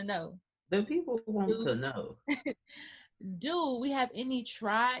people want to know. The people want to know. Do we have any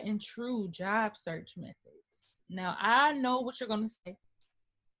try and true job search methods? Now I know what you're gonna say.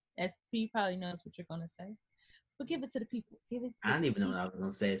 SP probably knows what you're gonna say. But give it to the people. I don't even know what I was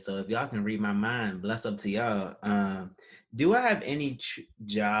gonna say. So if y'all can read my mind, bless up to y'all. Do I have any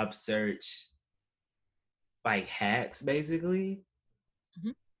job search like hacks, basically?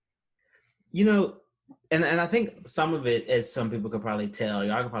 Mm-hmm. You know, and I think some of it, as some people could probably tell,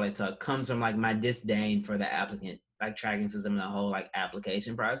 y'all could probably tell, comes from like my disdain for the applicant, like tracking system and the whole like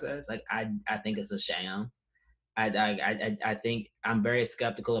application process. Like I think it's a sham. I think I'm very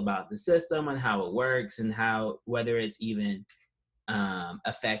skeptical about the system and how it works and whether it's even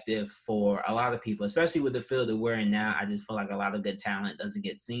effective for a lot of people, especially with the field that we're in now. I just feel like a lot of good talent doesn't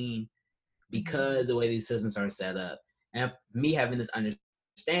get seen because the way these systems are set up. And me having this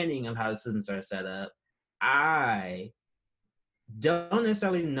understanding of how the systems are set up, I don't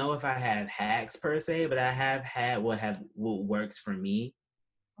necessarily know if I have hacks per se, but I have had what works for me.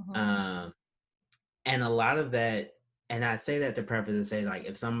 And a lot of that, and I say that to preface and say, like,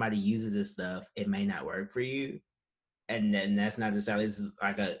 if somebody uses this stuff, it may not work for you. And then that's not necessarily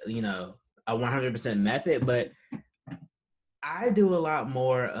like a 100% method, but I do a lot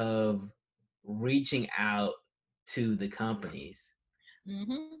more of reaching out to the companies.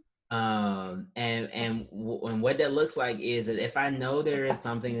 And what that looks like is that if I know there is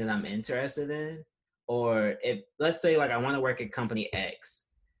something that I'm interested in, or if, let's say, like, I want to work at company X,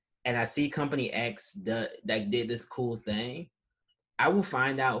 and I see company X did this cool thing, I will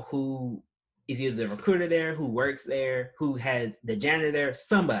find out who is either the recruiter there, who works there, who has the janitor there,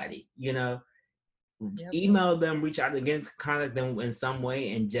 somebody, email them, reach out again, contact them in some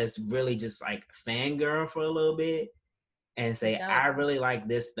way, and just really just like fangirl for a little bit and say, I really like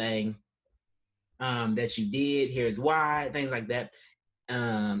this thing that you did. Here's why, things like that.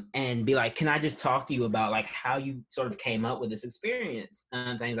 And be like, can I just talk to you about like how you sort of came up with this experience,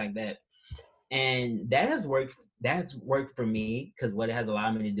 things like that. And that has worked. That's worked for me because what it has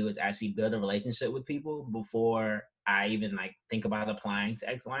allowed me to do is actually build a relationship with people before I even like think about applying to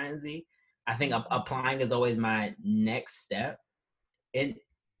X, Y, and Z. I think applying is always my next step in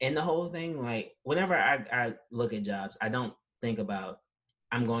the whole thing. Like whenever I look at jobs, I don't think about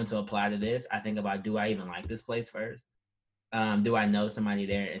I'm going to apply to this. I think about, do I even like this place first? Do I know somebody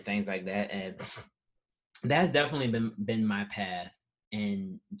there and things like that? And that's definitely been my path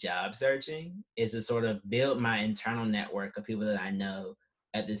in job searching, is to sort of build my internal network of people that I know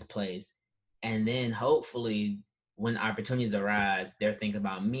at this place. And then hopefully when opportunities arise, they're thinking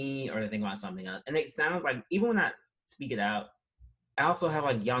about me or they're thinking about something else. And it sounds like even when I speak it out, I also have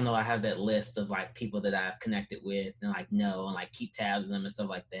like, y'all know I have that list of like people that I've connected with and like know and like keep tabs on them and stuff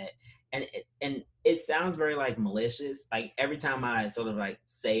like that. And it sounds very like malicious. Like every time I sort of like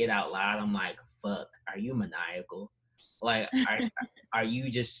say it out loud, I'm like, fuck, are you maniacal? Like, are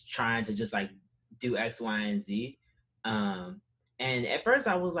you just trying to just like do X, Y, and Z? And at first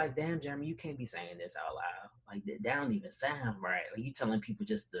I was like, damn, Jeremy, you can't be saying this out loud. Like that don't even sound right. Like you telling people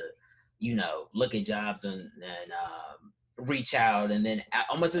just to, you know, look at jobs and reach out and then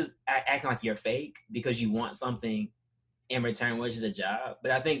almost acting like you're fake because you want something in return, which is a job.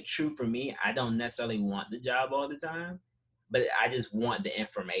 But I think true for me, I don't necessarily want the job all the time, but I just want the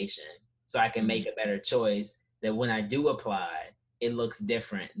information so I can make a better choice that when I do apply, it looks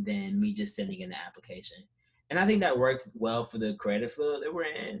different than me just sending in the application. And I think that works well for the creative field that we're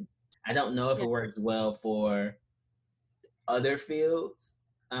in. I don't know if it works well for other fields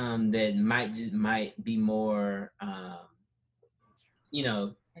that might be more you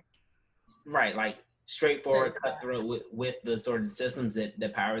know, right, like straightforward, cutthroat with the sort of systems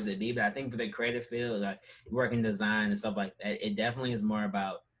that powers that be. But I think for the creative field, like working design and stuff like that, it definitely is more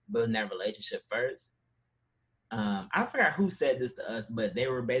about building that relationship first. I forgot who said this to us, but they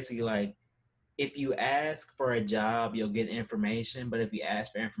were basically like, if you ask for a job, you'll get information, but if you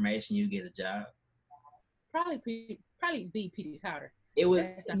ask for information, you get a job. Probably be P.D. Carter. It was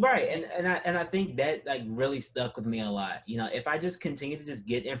right, and I think that like really stuck with me a lot. You know, if I just continue to just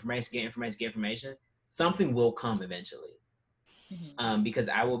get information, something will come eventually. Because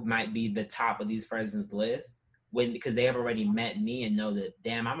I might be the top of these person's list because they have already met me and know that,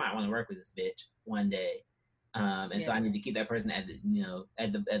 damn, I might want to work with this bitch one day. So I need to keep that person at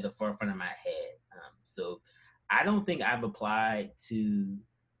the forefront of my head. So I don't think I've applied to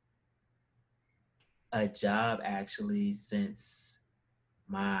a job actually since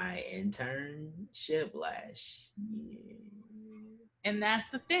my internship last year. And that's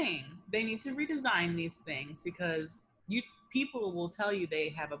the thing. They need to redesign these things because people will tell you they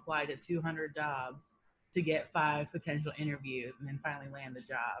have applied to 200 jobs to get 5 potential interviews and then finally land the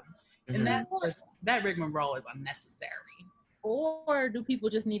job. And that's just, that rigmarole is unnecessary. Or do people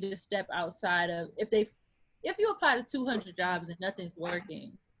just need to step outside of, if you apply to 200 jobs and nothing's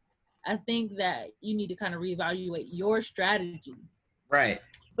working, I think that you need to kind of reevaluate your strategy. Right.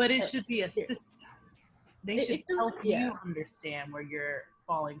 But it should be a system. They should help you understand where you're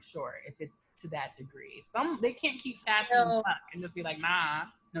falling short if it's to that degree. They can't keep passing the buck and just be like, nah,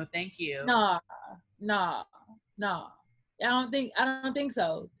 no, thank you. No. I don't think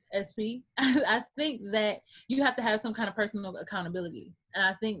so, SP. I think that you have to have some kind of personal accountability. And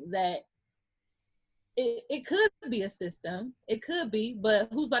I think that it could be a system. It could be, but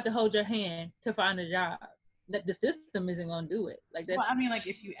who's about to hold your hand to find a job? The system isn't going to do it. Like that's, well, I mean, like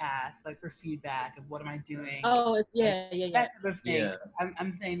if you ask, like for feedback of what am I doing? Oh, yeah. That type of thing. Yeah.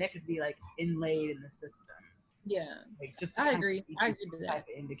 I'm saying that could be like inlaid in the system. Yeah, like just I agree. I agree with that. Type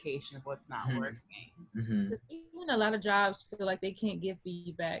of indication of what's not working. Even a lot of jobs feel like they can't give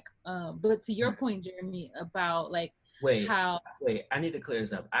feedback. But to your point, Jeremy, about like wait, I need to clear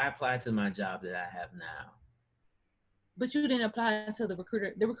this up. I applied to my job that I have now. But you didn't apply until the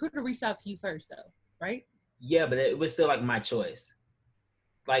recruiter reached out to you first, though, right? Yeah, but it was still like my choice.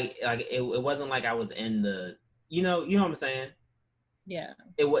 Like it wasn't like I was in the, you know what I'm saying? Yeah.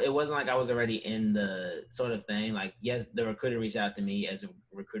 It wasn't like I was already in the sort of thing. Like, yes, the recruiter reached out to me as a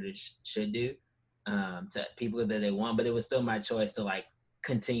recruiter should do, to people that they want, but it was still my choice to like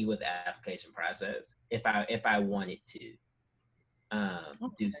continue with the application process if I wanted to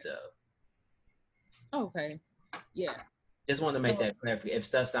do so. Okay. Yeah. Just want to make that clear. If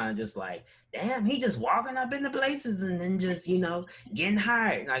stuff sounded just like, damn, he just walking up into places and then just, getting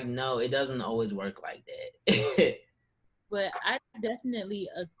hired. Like, no, it doesn't always work like that. But I definitely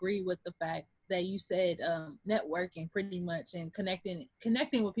agree with the fact that you said networking pretty much and connecting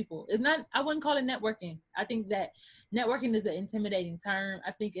with people. It's not, I wouldn't call it networking. I think that networking is an intimidating term.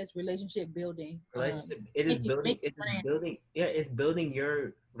 I think it's relationship building. It is building it's building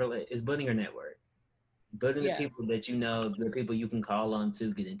your network. Building the people that you know, the people you can call on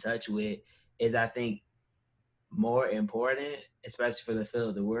to get in touch with is, I think, more important, especially for the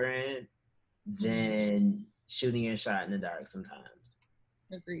field that we're in, than shooting a shot in the dark sometimes.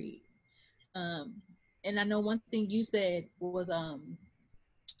 Agreed. And I know one thing you said was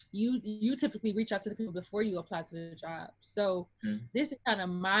you typically reach out to the people before you apply to the job. So this is kind of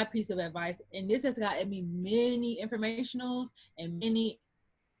my piece of advice, and this has gotten me many informationals and many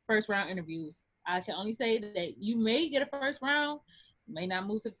first round interviews. I can only say that you may get a first round, may not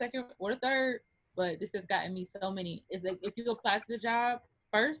move to the second or the third, but this has gotten me so many. Is that if you apply to the job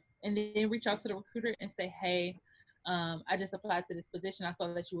first and then reach out to the recruiter and say, hey, I just applied to this position. I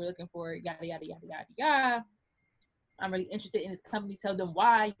saw that you were looking for yada, yada, yada, yada, yada. I'm really interested in this company. Tell them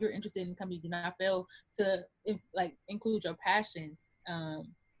why you're interested in the company. Do not fail to include your passions.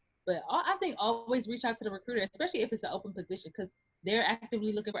 But I think always reach out to the recruiter, especially if it's an open position, because they're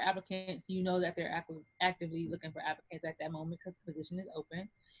actively looking for applicants. You know that they're actively looking for applicants at that moment because the position is open.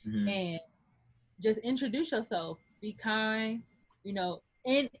 And just introduce yourself. Be kind. You know,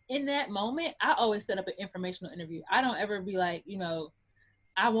 in that moment, I always set up an informational interview. I don't ever be like, you know,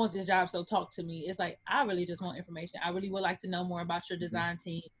 I want this job, so talk to me. It's like, I really just want information. I really would like to know more about your design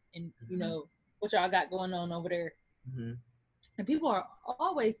team and, you know, what y'all got going on over there. And people are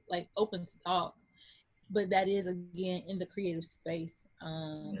always like open to talk, but that is, again, in the creative space.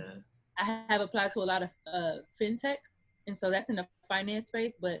 I have applied to a lot of fintech, and so that's in the finance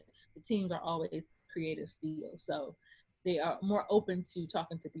space, but the teams are always creative still. So they are more open to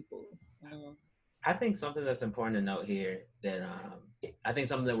talking to people. I think something that's important to note here that I think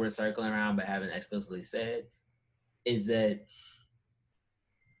something that we're circling around but haven't explicitly said is that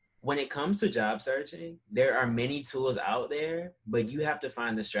when it comes to job searching, there are many tools out there, but you have to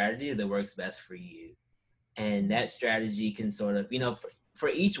find the strategy that works best for you. And that strategy can sort of, you know, for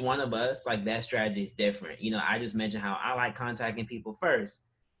each one of us, like that strategy is different. You know, I just mentioned how I like contacting people first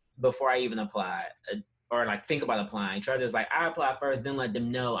before I even apply. Or like think about applying. Trevor's like, I apply first, then let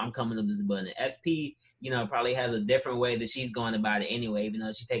them know I'm coming up to this button. SP, you know, probably has a different way that she's going about it anyway, even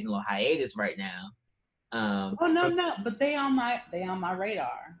though she's taking a little hiatus right now. But they on my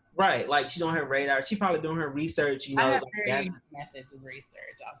radar. Right, like she's on her radar. She probably doing her research, you know. I have various methods of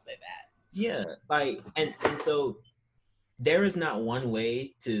research, I'll say that. Yeah, like and so there is not one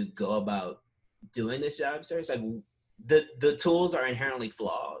way to go about doing this job search. Like the tools are inherently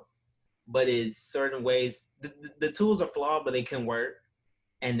flawed. But is certain ways the tools are flawed, but they can work,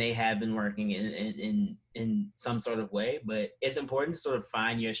 and they have been working in some sort of way. But it's important to sort of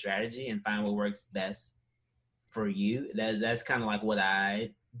find your strategy and find what works best for you. That's kind of like what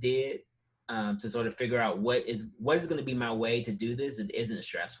I did to sort of figure out what is going to be my way to do this. It isn't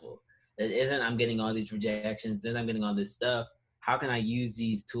stressful. It isn't I'm getting all these rejections, then I'm getting all this stuff. How can I use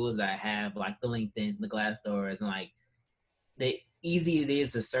these tools that I have, like the LinkedIns, the Glassdoors, and like the easy it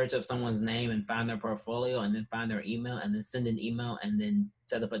is to search up someone's name and find their portfolio and then find their email and then send an email and then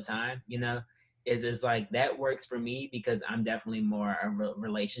set up a time, you know, is like that works for me because I'm definitely more a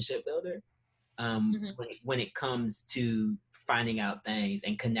relationship builder. When it comes to finding out things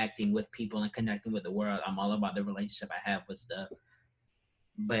and connecting with people and connecting with the world, I'm all about the relationship I have with stuff.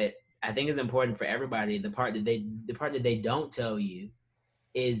 But I think it's important for everybody. The part that they don't tell you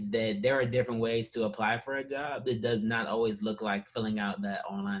is that there are different ways to apply for a job that does not always look like filling out that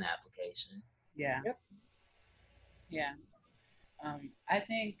online application. Yeah. Yep. Yeah. I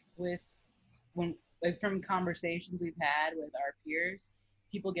think from conversations we've had with our peers,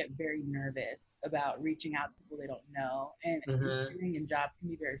 people get very nervous about reaching out to people they don't know, and interviewing in jobs can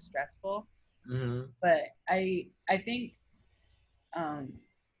be very stressful. But I think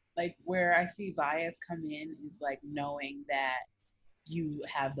like where I see bias come in is like knowing that you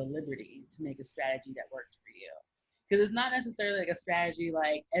have the liberty to make a strategy that works for you. Because it's not necessarily like a strategy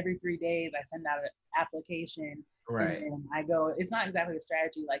like every 3 days I send out an application and then I go, it's not exactly a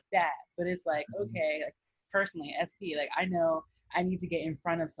strategy like that, but it's like, okay, like personally, SP, like I know I need to get in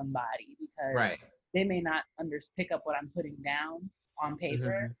front of somebody because they may not pick up what I'm putting down on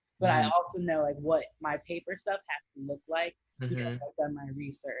paper, but I also know like what my paper stuff has to look like because I've done my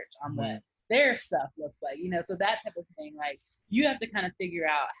research on what their stuff looks like, you know, so that type of thing, like you have to kind of figure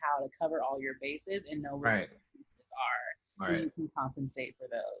out how to cover all your bases and know where the pieces are so you can compensate for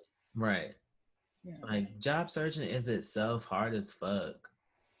those. Right. Yeah. Like job searching is itself hard as fuck.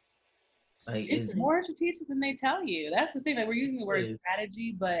 Like it's more strategic than they tell you. That's the thing, that we're using the word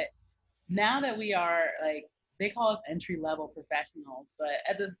strategy, but now that we are like, they call us entry level professionals, but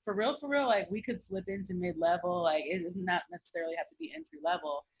for real, like we could slip into mid level. Like it does not necessarily have to be entry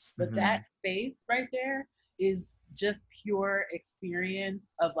level, but that space right there is just pure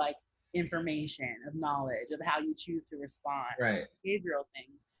experience of like information, of knowledge, of how you choose to respond, right? Behavioral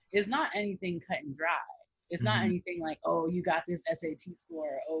things. It's not anything cut and dry. It's not anything like, oh, you got this SAT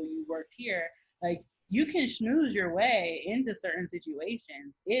score, oh, you worked here. Like you can snooze your way into certain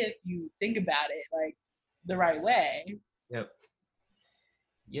situations if you think about it like the right way.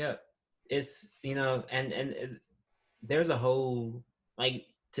 Yep. It's, you know, and there's a whole, like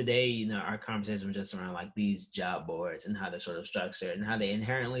today, you know, our conversation was just around like these job boards and how they're sort of structured and how they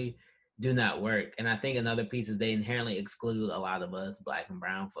inherently do not work. And I think another piece is they inherently exclude a lot of us Black and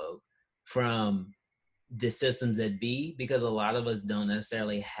brown folk from the systems that be, because a lot of us don't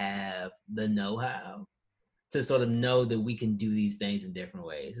necessarily have the know-how to sort of know that we can do these things in different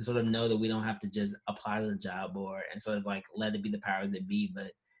ways, to sort of know that we don't have to just apply to the job board and sort of like let it be the powers that be,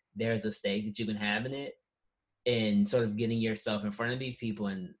 but there's a stake that you can have in it, and sort of getting yourself in front of these people.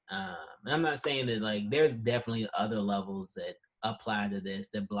 And I'm not saying that like there's definitely other levels that apply to this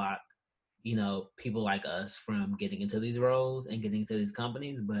that block, you know, people like us from getting into these roles and getting into these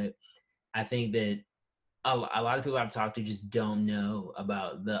companies. But I think that a lot of people I've talked to just don't know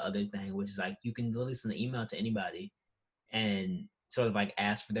about the other thing, which is like you can literally send an email to anybody and sort of like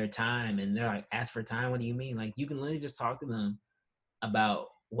ask for their time. And they're like, ask for time? What do you mean? Like you can literally just talk to them about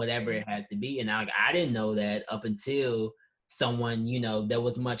whatever it had to be. And I didn't know that up until someone, you know, that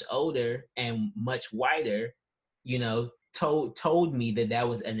was much older and much whiter, you know, told me that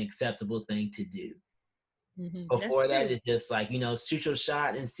was an acceptable thing to do. Before that, it's just like, you know, shoot your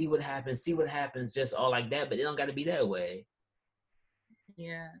shot and see what happens, just all like that. But it don't got to be that way.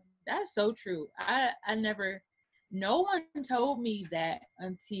 Yeah, that's so true. I never, no one told me that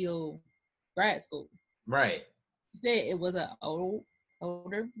until grad school. Right. You said it was an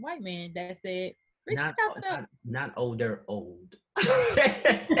older white man that said, reach out to them. Not older, old.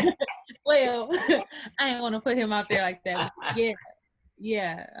 Well, I ain't want to put him out there like that.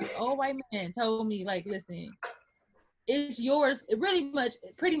 Yeah. Old white man told me, like, listen, it's yours. It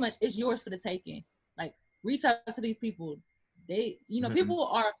pretty much it's yours for the taking. Like, reach out to these people. They, you know,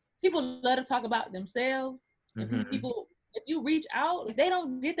 people love to talk about themselves. And people, if you reach out, they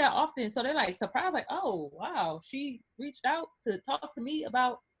don't get that often. So they're like surprised, like, oh, wow, she reached out to talk to me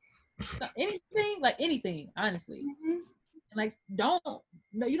about anything, honestly. And like,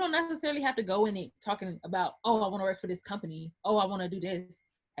 you don't necessarily have to go in it talking about, oh, I want to work for this company. Oh, I want to do this.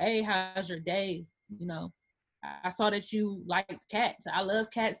 Hey, how's your day? You know, I saw that you like cats. I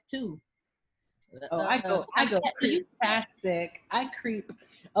love cats too. Oh, I go fantastic. I creep.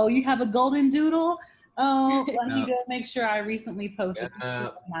 Oh, you have a golden doodle? Oh, let me go make sure I recently posted a picture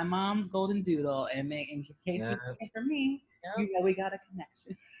of my mom's golden doodle, and in case you're looking for me, you know we got a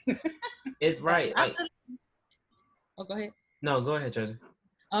connection. It's right. Like, oh, go ahead. No, go ahead, Treasure.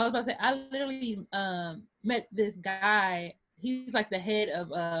 I was about to say, I literally met this guy. He's like the head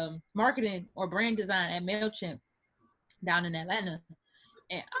of marketing or brand design at MailChimp down in Atlanta.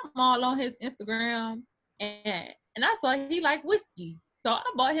 And I'm all on his Instagram, and I saw he liked whiskey. So I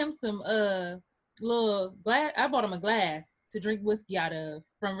bought him some little glass. I bought him a glass to drink whiskey out of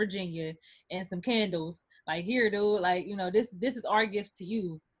from Virginia, and some candles. Like, here, dude, like, you know, this is our gift to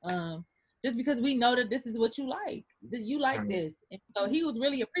you. Just because we know that this is what you like. You like this. And so he was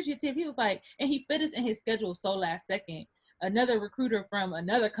really appreciative. He was like, and he fit us in his schedule so last second. Another recruiter from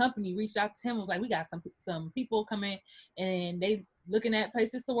another company reached out to him and was like, we got some people coming and they looking at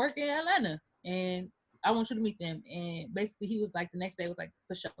places to work in Atlanta. And I want you to meet them. And basically he was like, the next day was like,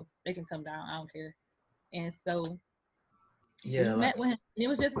 for sure, they can come down. I don't care. And so we met with him. And it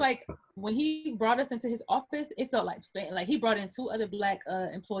was just like, when he brought us into his office, it felt like he brought in 2 other Black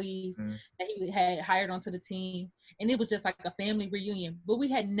employees that he had hired onto the team. And it was just like a family reunion. But we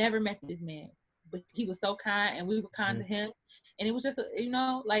had never met this man. But he was so kind, and we were kind to him. And it was just, you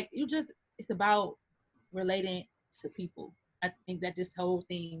know, like, it's about relating to people. I think that this whole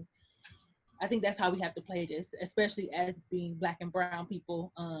thing, I think that's how we have to play this, especially as being Black and brown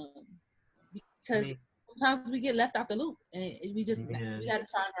people, because sometimes we get left out the loop, and we got to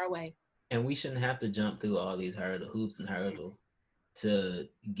find our way. And we shouldn't have to jump through all these hoops and hurdles to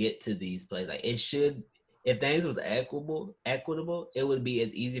get to these places. Like, it should, if things was equitable, it would be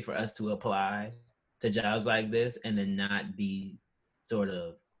as easy for us to apply to jobs like this and then not be sort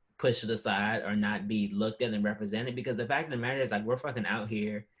of pushed aside or not be looked at and represented. Because the fact of the matter is, like, we're fucking out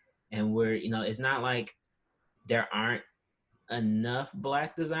here, and we're, you know, it's not like there aren't enough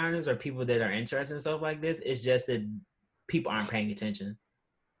Black designers or people that are interested in stuff like this. It's just that people aren't paying attention.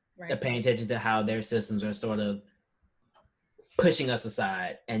 paying attention to how their systems are sort of pushing us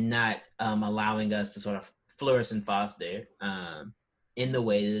aside and not allowing us to sort of flourish and foster in the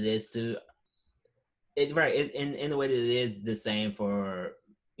way that it is to in the way that it is the same for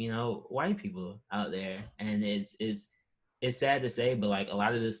white people out there. And it's sad to say, but like a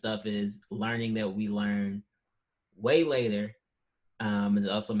lot of this stuff is learning that we learn way later, and it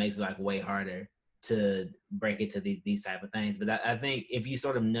also makes it like way harder to break into these type of things. But I think if you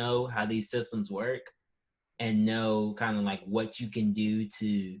sort of know how these systems work and know kind of like what you can do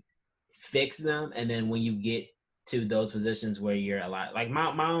to fix them, and then when you get to those positions where you're a lot like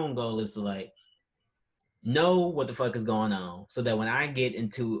my own goal is to like know what the fuck is going on, so that when I get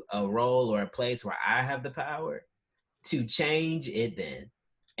into a role or a place where I have the power to change it then,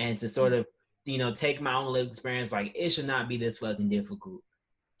 and to sort of take my own lived experience, like it should not be this fucking difficult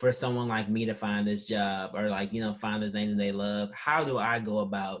for someone like me to find this job or like find the thing that they love. How do I go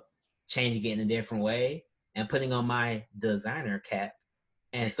about changing it in a different way and putting on my designer cap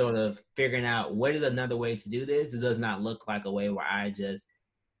and sort of figuring out what is another way to do this? It does not look like a way where I just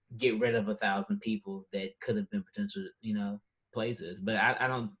get rid of 1,000 people that could have been potential, places. But I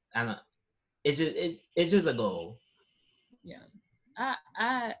don't. It's just a goal. Yeah,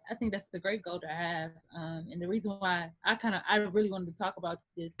 I think that's a great goal to have. And the reason why I really wanted to talk about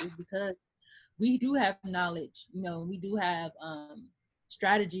this is because we do have knowledge. We do have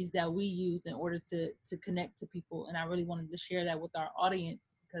strategies that we use in order to connect to people, and I really wanted to share that with our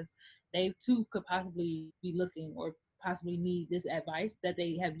audience because they too could possibly be looking or possibly need this advice that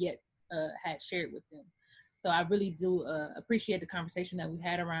they have yet had shared with them. So I really do appreciate the conversation that we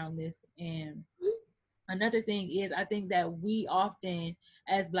had around this. And another thing is, I think that we often,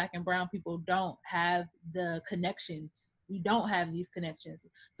 as Black and brown people, don't have the connections. We don't have these connections.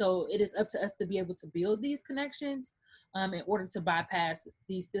 So it is up to us to be able to build these connections in order to bypass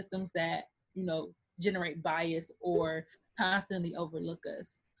these systems that, generate bias or constantly overlook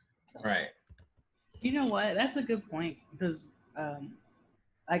us. So. Right. You know what? That's a good point because,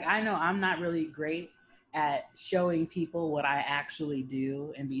 like, I know I'm not really great at showing people what I actually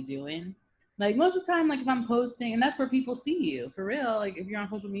do and be doing. Like most of the time, like if I'm posting, and that's where people see you for real. Like if you're on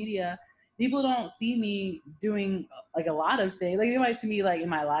social media, people don't see me doing like a lot of things. Like they might see me like in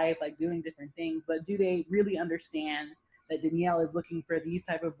my life, like doing different things, but do they really understand that Danielle is looking for these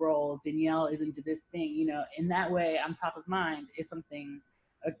type of roles? Danielle is into this thing, in that way I'm top of mind if something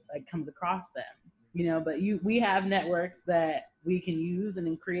like comes across them. But we have networks that we can use and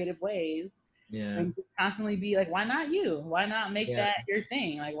in creative ways. Yeah. And constantly be like, why not you? Why not make that your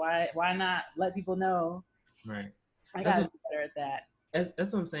thing? Like, why not let people know? Right. I gotta be better at that.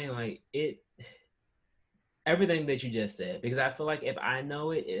 That's what I'm saying. Like everything that you just said, because I feel like if I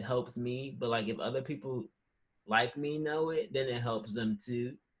know it, it helps me. But like if other people like me know it, then it helps them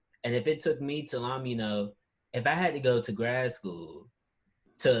too. And if it took me too long, if I had to go to grad school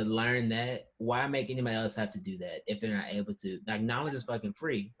to learn that, why make anybody else have to do that if they're not able to? Like knowledge is fucking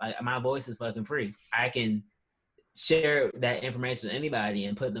free. Like my voice is fucking free. I can share that information with anybody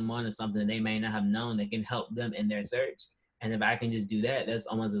and put them on to something they may not have known that can help them in their search. And if I can just do that, that's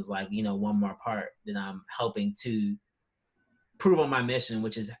almost as like, one more part that I'm helping to prove on my mission,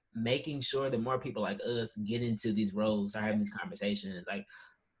 which is making sure that more people like us get into these roles, are having these conversations. Like,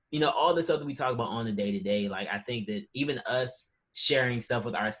 all the stuff that we talk about on the day-to-day, like I think that even us sharing stuff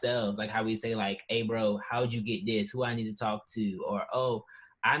with ourselves, like how we say like, hey bro, how'd you get this? Who I need to talk to? Or, oh,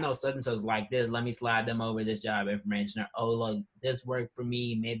 I know such and such like this, let me slide them over this job information. Or, oh, look, this worked for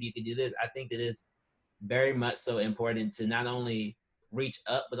me, maybe you could do this. I think that it's very much so important to not only reach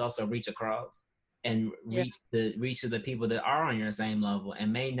up, but also reach across and reach to the people that are on your same level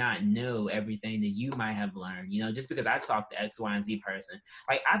and may not know everything that you might have learned. Just because I talk to X, Y, and Z person,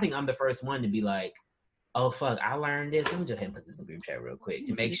 like I think I'm the first one to be like, oh fuck, I learned this. Let me just ahead and put this in the group chat real quick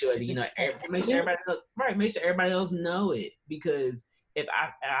to make sure that make sure everybody knows, make sure everybody else know it. Because if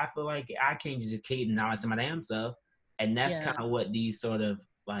I feel like I can't just keep knowledge to my damn self, and that's kind of what these sort of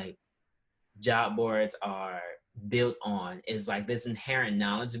like job boards are built on, is like this inherent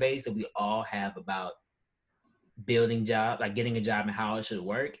knowledge base that we all have about building job, like getting a job and how it should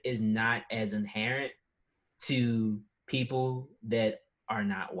work, is not as inherent to people that are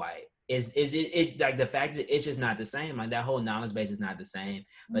not white. Is it like the fact that it's just not the same? Like that whole knowledge base is not the same.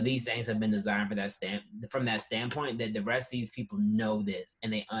 But these things have been designed for that from that standpoint that the rest of these people know this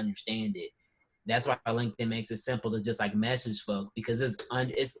and they understand it. That's why LinkedIn makes it simple to just like message folk, because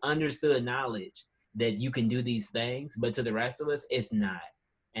it's understood knowledge that you can do these things, but to the rest of us, it's not.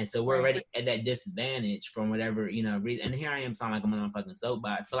 And so we're already at that disadvantage from whatever, reason. And here I am sounding like I'm on a fucking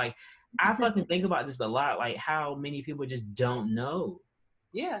soapbox. But like, I fucking think about this a lot, like how many people just don't know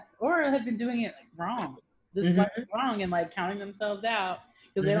Yeah, or have been doing it like wrong, just like wrong, and like counting themselves out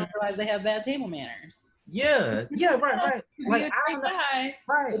because they don't realize they have bad table manners. Yeah, right. Like, I don't guy,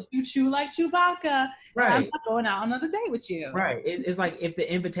 right? But you chew like Chewbacca, right? I'm not going out on another date with you, right? It's like if the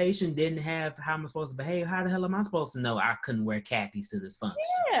invitation didn't have how I'm supposed to behave, how the hell am I supposed to know I couldn't wear khakis to this function?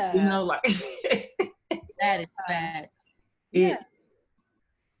 Yeah, you know, like that is fact. Yeah.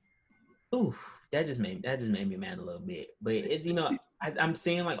 Ooh, that just made me mad a little bit. But it's, you know, I'm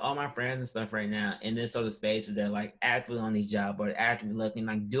seeing like all my friends and stuff right now in this sort of space where they're like actively on these job boards, actively looking,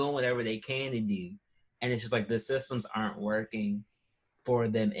 like doing whatever they can to do. And it's just like the systems aren't working for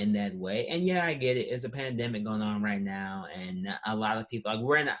them in that way. And yeah, I get it. It's a pandemic going on right now. And a lot of people, like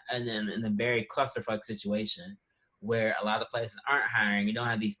we're in a very clusterfuck situation where a lot of places aren't hiring. You don't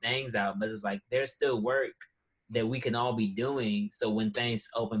have these things out, but it's like there's still work that we can all be doing. So when things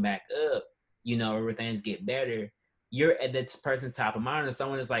open back up, you know, or when things get better, you're at that person's top of mind, or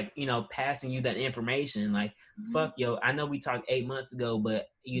someone is like, you know, passing you that information. Like, fuck, yo, I know we talked 8 months ago, but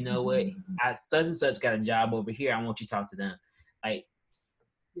you know what? Such and such got a job over here. I want you to talk to them. Like,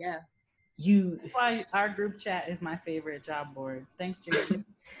 yeah. That's why our group chat is my favorite job board. Thanks, Jeremy.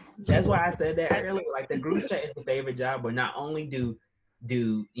 That's why I said that earlier. Like the group chat is the favorite job board. Not only do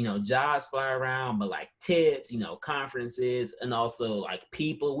you know jobs fly around, but like tips, you know, conferences, and also like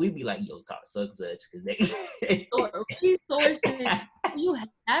people. We be like, yo, talk such because they resources. You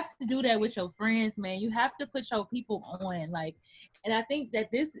have to do that with your friends, man. You have to put your people on, like, and I think that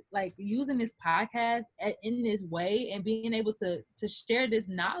this, like, using this podcast in this way and being able to share this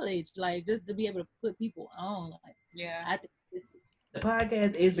knowledge, like, just to be able to put people on, like, yeah, I think the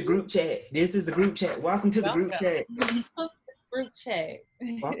podcast is the group chat. This is the group chat. Welcome to the group chat. Group chat.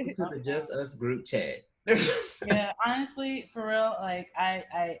 Welcome to the Just Us group chat. Yeah, honestly, for real, like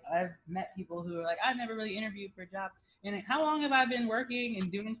I've met people who are like, I've never really interviewed for a job. And how long have I been working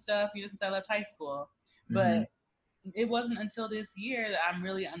and doing stuff, you know, since I left high school? But it wasn't until this year that I'm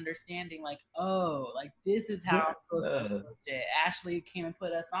really understanding, like, oh, like this is how I'm supposed to approach it. Ashley came and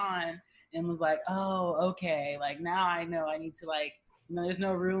put us on and was like, oh, okay, like now I know I need to, like, you know, there's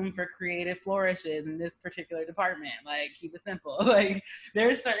no room for creative flourishes in this particular department. Like, keep it simple. Like,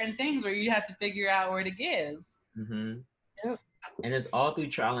 there's certain things where you have to figure out where to give. Yep. And it's all through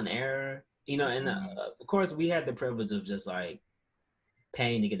trial and error, you know. And of course, we had the privilege of just like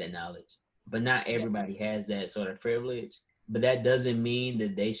paying to get that knowledge, but not everybody has that sort of privilege. But that doesn't mean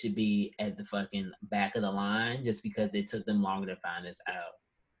that they should be at the fucking back of the line just because it took them longer to find this out.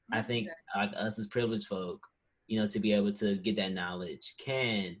 I think like us as privileged folk, you know, to be able to get that knowledge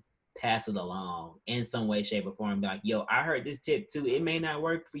can pass it along in some way, shape, or form. Be like, yo, I heard this tip too. It may not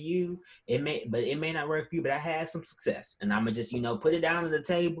work for you. It may not work for you, but I had some success. And I'm gonna just, you know, put it down on the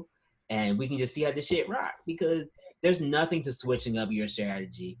table and we can just see how this shit rock. Because there's nothing to switching up your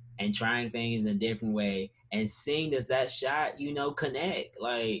strategy and trying things in a different way and seeing does that shot, you know, connect.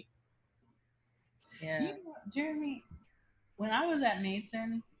 Like, yeah. You know, Jeremy, when I was at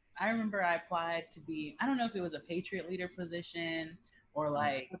Mason, I remember I applied to be, I don't know if it was a Patriot Leader position or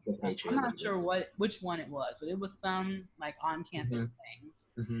like, I'm not sure which one it was, but it was some like on campus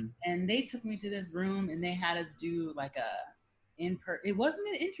thing. And they took me to this room and they had us do like it wasn't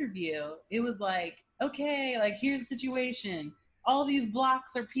an interview. It was like, okay, like here's the situation. All these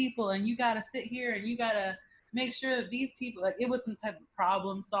blocks are people and you got to sit here and you got to make sure that these people, like it was some type of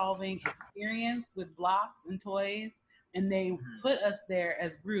problem solving experience with blocks and toys. And they put us there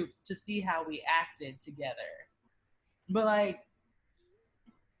as groups to see how we acted together. But like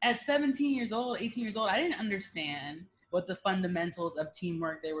at 17 years old, 18 years old, I didn't understand what the fundamentals of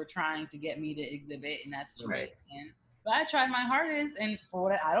teamwork they were trying to get me to exhibit in that situation. Right. But I tried my hardest, and for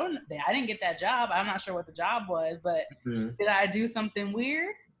what I didn't get that job. I'm not sure what the job was, but did I do something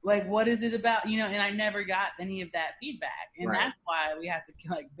weird? Like, what is it about? You know, and I never got any of that feedback. And that's why we have to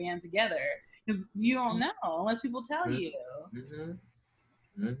like band together. Because you don't know unless people tell you.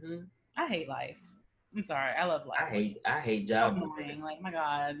 I hate life. I'm sorry. I love life. I hate job boards. Like, my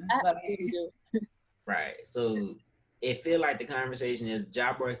God. Right. So it feel like the conversation is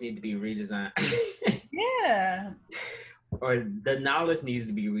job boards need to be redesigned. Yeah. Or the knowledge needs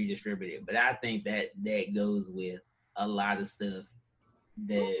to be redistributed. But I think that goes with a lot of stuff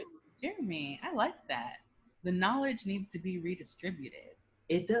that. Jeremy, I like that. The knowledge needs to be redistributed.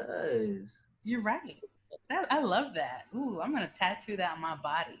 It does. You're right. I love that. Ooh, I'm going to tattoo that on my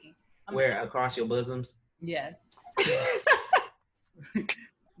body. Where? Across your bosoms? Yes.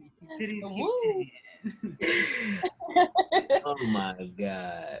 Titties Oh my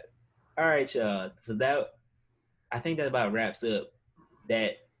God. All right, y'all. So I think that about wraps up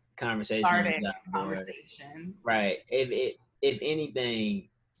that conversation. Conversation. Right. if anything,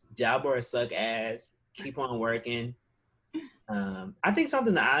 job boards suck ass. Keep on working. I think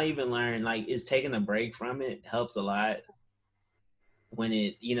something that I even learned, like, is taking a break from it helps a lot. When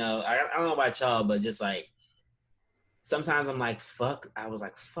it, I don't know about y'all, but just like sometimes I'm like, fuck. I was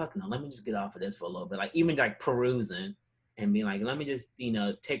like, fuck no, let me just get off of this for a little bit. Like even like perusing and being like, let me just,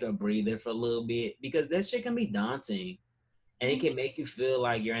 take a breather for a little bit, because that shit can be daunting and it can make you feel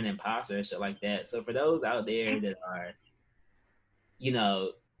like you're an imposter and shit like that. So for those out there that are,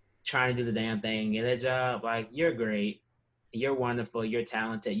 trying to do the damn thing, get a job, like, you're great. You're wonderful. You're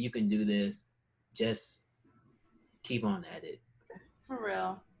talented. You can do this. Just keep on at it. For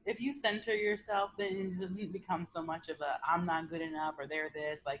real. If you center yourself, then it doesn't become so much of a I'm not good enough or they're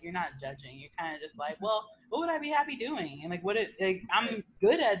this. Like, you're not judging. You're kind of just like, well, what would I be happy doing? And like, I'm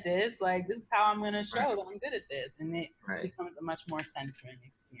good at this. Like, this is how I'm gonna show that I'm good at this, and it becomes a much more centering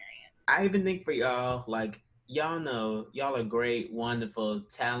experience. I even think for y'all, like, y'all know y'all are great, wonderful,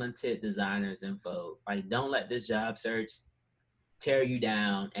 talented designers and folk. Like, don't let this job search tear you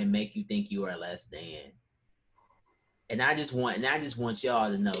down and make you think you are less than. And I just want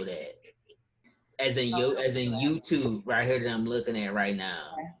y'all to know that. As in YouTube right here that I'm looking at right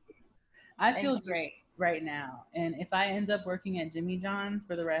now. I feel great right now. And if I end up working at Jimmy John's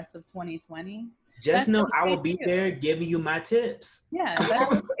for the rest of 2020, just know I will be there giving you my tips. Yeah.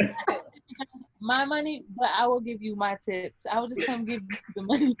 My money, but I will give you my tips. I will just come give you the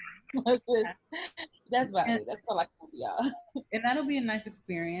money. That's about it. That's all I can do, y'all. And that'll be a nice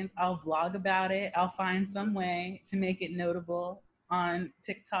experience. I'll vlog about it. I'll find some way to make it notable on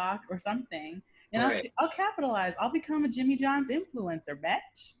TikTok or something. And I'll capitalize. I'll become a Jimmy John's influencer,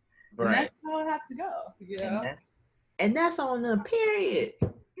 bitch. Right. And that's how it has to go. And that's on the period.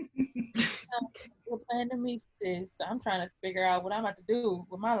 We're playing to me, sis. So I'm trying to figure out what I'm about to do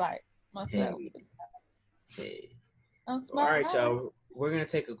with my life, myself. Hey. All right, y'all. We're going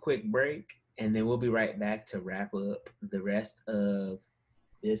to take a quick break, and then we'll be right back to wrap up the rest of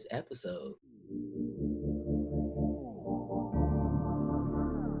this episode.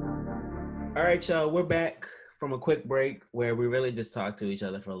 All right, y'all. We're back from a quick break where we really just talked to each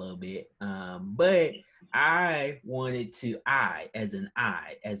other for a little bit. But I wanted to, as in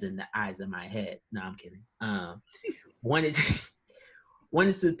the eyes in my head. No, I'm kidding.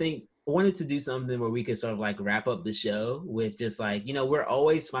 Wanted to do something where we could sort of like wrap up the show with just like, we're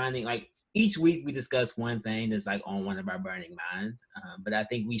always finding, like, each week we discuss one thing that's like on one of our burning minds. But I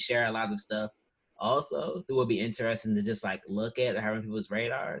think we share a lot of stuff also that will be interesting to just like look at or have on people's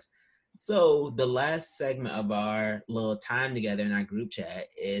radars. So the last segment of our little time together in our group chat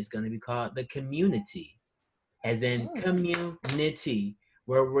is going to be called the community, as in community,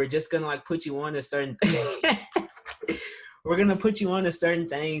 where we're just going to like put you on to certain we're going to put you on to certain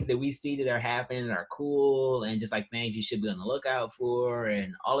things that we see that are happening that are cool, and just like things you should be on the lookout for,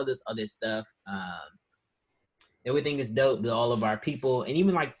 and all of this other stuff. Everything is dope to all of our people, and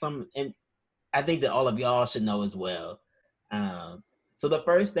even like and I think that all of y'all should know as well. So the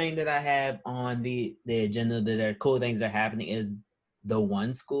first thing that I have on the agenda that are cool things that are happening is the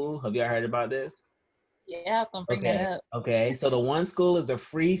One School. Have y'all heard about this? Yeah, I'm gonna bring that up. Okay, so the One School is a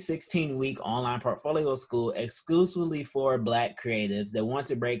free 16-week online portfolio school exclusively for Black creatives that want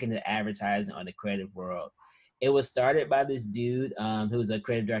to break into advertising or the creative world. It was started by this dude who's a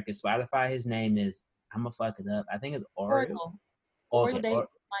creative director at Spotify. His name is, I'm gonna fuck it up, I think it's Oreo.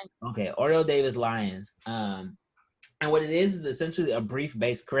 Oreo Davis Lyons. And what it is essentially a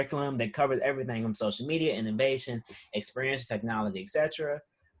brief-based curriculum that covers everything from social media, innovation, experience, technology, etc.,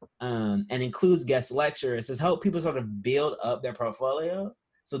 and includes guest lecturers to help people sort of build up their portfolio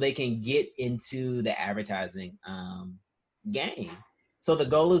so they can get into the advertising game. So the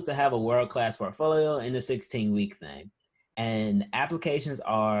goal is to have a world-class portfolio in the 16-week thing. And applications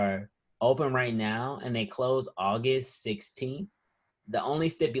are open right now, and they close August 16th. The only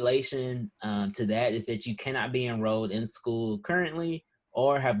stipulation to that is that you cannot be enrolled in school currently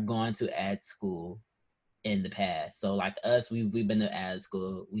or have gone to ad school in the past. So like us, we've been to ad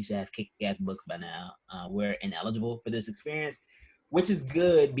school. We should have kick-ass books by now. We're ineligible for this experience, which is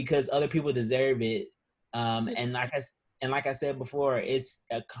good because other people deserve it. And like I said before, it's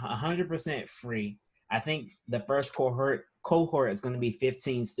 100% free. I think the first cohort is going to be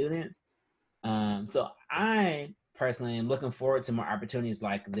 15 students. So I personally am looking forward to more opportunities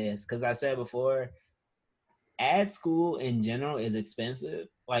like this, because I said before, ad school in general is expensive.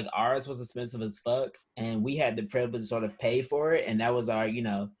 Like ours was expensive as fuck, and we had the privilege to sort of pay for it, and that was our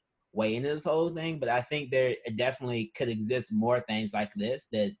way into this whole thing. But I think there definitely could exist more things like this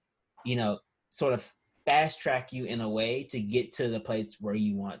that sort of fast track you in a way to get to the place where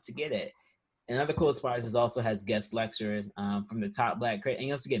you want to get at. another coolest part is also has guest lecturers from the top Black creators, and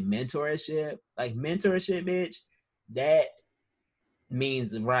you also get mentorship. Like mentorship, bitch, that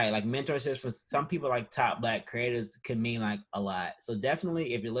means right. Like mentorships for some people, like top Black creatives, can mean like a lot. So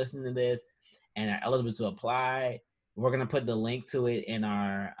definitely, if you're listening to this and are eligible to apply, we're gonna put the link to it in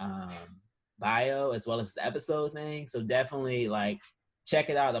our bio as well as the episode thing. So definitely like check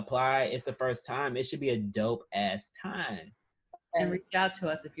it out, apply. It's the first time. It should be a dope ass time. And reach out to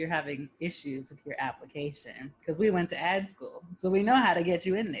us if you're having issues with your application, because we went to ad school, so we know how to get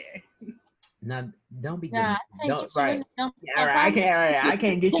you in there. Now, don't be good. Nah, Don't right. Yeah, all right. I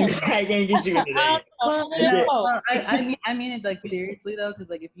can't get you. I can't get you into that. Well, no, I mean it like seriously though, because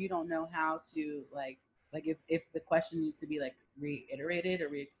like if you don't know how to like if the question needs to be like reiterated or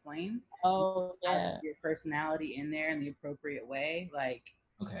re-explained, oh yeah, your personality in there in the appropriate way, like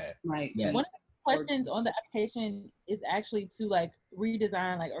okay, like yes. One of the questions on the application is actually to like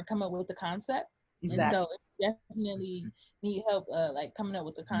redesign like or come up with the concept. Exactly. And so if you definitely need help like coming up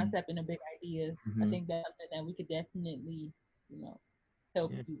with the concept and the big ideas, I think that's something that we could definitely,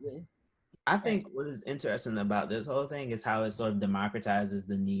 help you with. I think what is interesting about this whole thing is how it sort of democratizes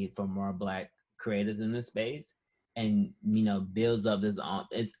the need for more Black creatives in this space, and builds up its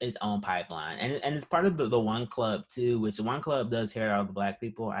own pipeline, and it's part of the One Club too, which One Club does hear all the Black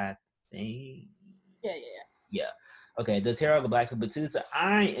people, I think. Yeah. Okay, does hear all the Black people too. So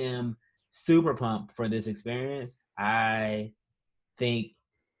I am super pumped for this experience. I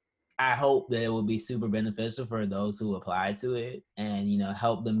hope that it will be super beneficial for those who apply to it, and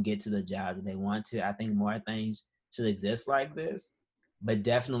help them get to the job that they want to. I think more things should exist like this, but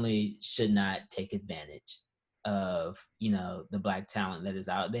definitely should not take advantage of the Black talent that is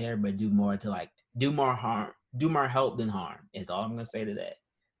out there, but do more help than harm is all I'm gonna say to that.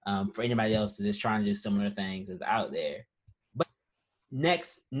 For anybody else that is trying to do similar things is out there. But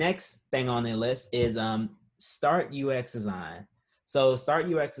next thing on the list is Start UX Design. So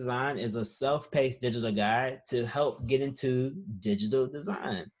Start UX Design is a self-paced digital guide to help get into digital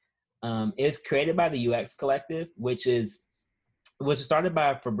design. It's created by the UX Collective, which was started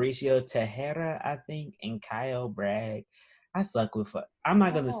by Fabricio Tejera, I think, and Kyle Bragg. I'm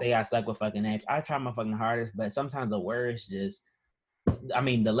not going to say I suck with fucking names. I try my fucking hardest, but sometimes the words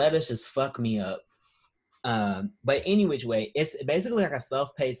the letters just fuck me up. But any which way, it's basically like a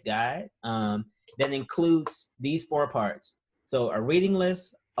self-paced guide that includes these 4 parts. So a reading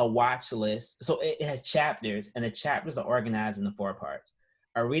list, a watch list. So it has chapters, and the chapters are organized into 4 parts.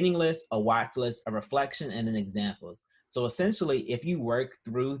 A reading list, a watch list, a reflection, and then examples. So essentially, if you work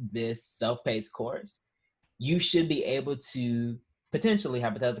through this self-paced course, you should be able to potentially,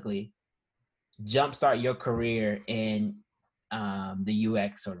 hypothetically, jumpstart your career in the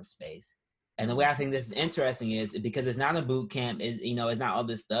UX sort of space. And the way I think this is interesting is because it's not a boot camp, it's not all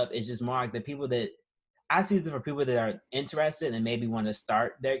this stuff. It's just more like the people that I see this for people that are interested and maybe want to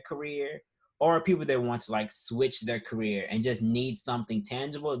start their career, or people that want to like switch their career and just need something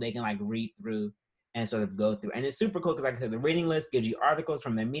tangible they can like read through and sort of go through. And it's super cool because like I said, the reading list gives you articles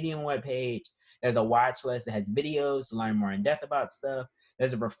from the Medium webpage. There's a watch list that has videos to learn more in depth about stuff.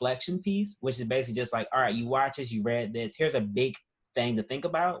 There's a reflection piece, which is basically just like, all right, you watch this, you read this, here's a big thing to think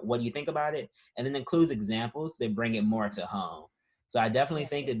about. What do you think about it? And then includes examples that bring it more to home. So I definitely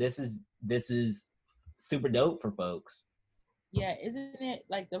think that this is super dope for folks. Yeah, isn't it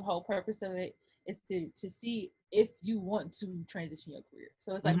like the whole purpose of it is to see if you want to transition your career.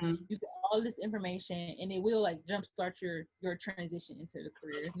 So it's like you get all this information and it will like jumpstart your transition into the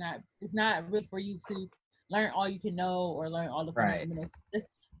career. It's not really for you to learn all you can know or learn all the fundamentals. It's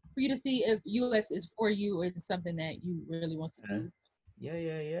for you to see if UX is for you or it's something that you really want to do.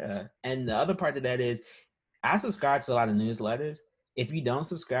 Yeah. And the other part of that is I subscribe to a lot of newsletters. If you don't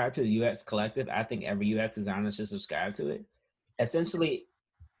subscribe to the UX Collective, I think every UX designer should subscribe to it. Essentially,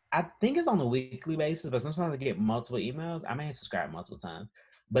 I think it's on a weekly basis, but sometimes I get multiple emails. I may have subscribed multiple times,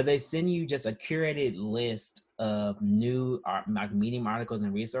 but they send you just a curated list of new like Medium articles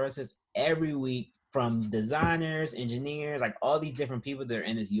and resources every week from designers, engineers, like all these different people that are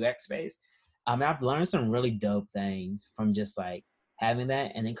in this UX space. I've learned some really dope things from just like having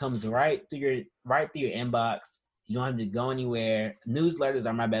that, and it comes right through your inbox. You don't have to go anywhere. Newsletters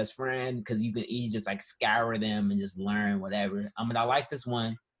are my best friend because you can easily just like scour them and just learn whatever. I like this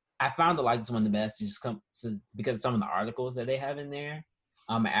one. I found to like this one the best because some of the articles that they have in there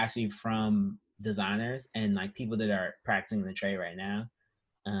are actually from designers and like people that are practicing the trade right now.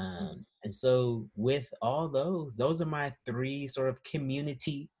 And so with all those are my 3 sort of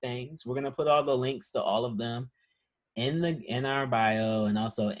community things. We're gonna put all the links to all of them in our bio and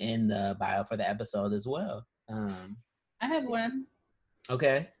also in the bio for the episode as well. I have one.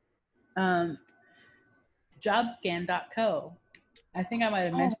 Okay. Jobscan.co. I think I might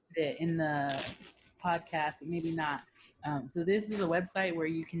have mentioned it in the podcast, but maybe not. So this is a website where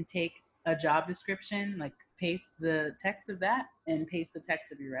you can take a job description, like paste the text of that and paste the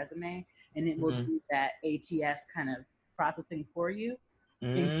text of your resume, and it will do that ATS kind of processing for you.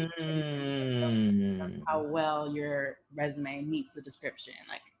 How well your resume meets the description,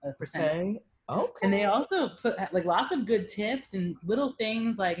 like a percentage. Okay. And they also put like lots of good tips and little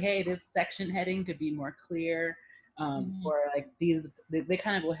things like, hey, this section heading could be more clear, or like these. They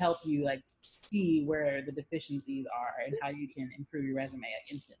kind of will help you like see where the deficiencies are and how you can improve your resume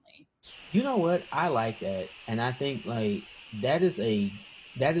like, instantly. You know what? I like that, and I think like that is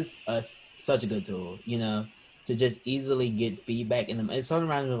such a good tool. You know, to just easily get feedback in them. It's something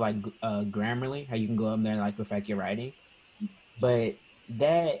around with like Grammarly, how you can go up there and like perfect your writing. But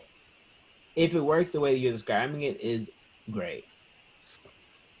that, if it works the way you're describing it, is great.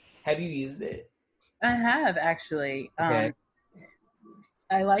 Have you used it? I have actually. Okay.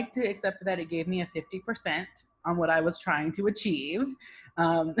 I liked it, except for that it gave me a 50% on what I was trying to achieve.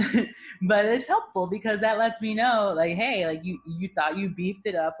 But it's helpful because that lets me know, like, hey, like you thought you beefed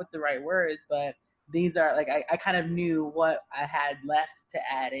it up with the right words, but these are like I kind of knew what I had left to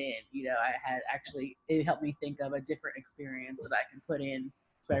add in. You know, I had actually, it helped me think of a different experience that I can put in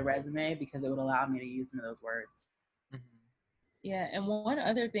to my resume because it would allow me to use some of those words. Yeah, and one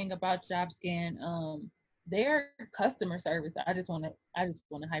other thing about JobScan, their customer service. I just want to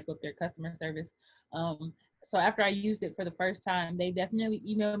hype up their customer service. So after I used it for the first time, they definitely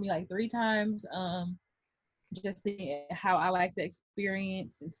emailed me like 3 times, just seeing how I like the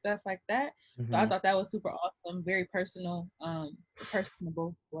experience and stuff like that. So I thought that was super awesome, very personal,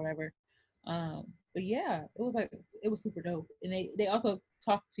 personable, whatever. But yeah, it was super dope. And they also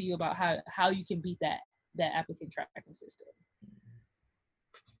talked to you about how you can beat that applicant tracking system.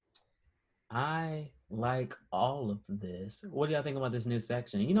 I like all of this. What do y'all think about this new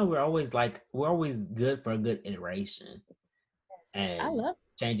section? You know, we're always good for a good iteration and I love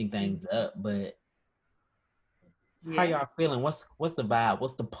changing things up. But how y'all feeling? What's the vibe?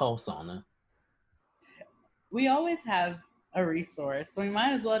 What's the pulse on it? We always have a resource, so we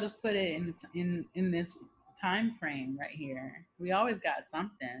might as well just put it in this time frame right here. We always got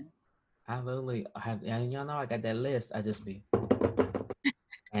something. I literally have, and y'all know I got that list. I just be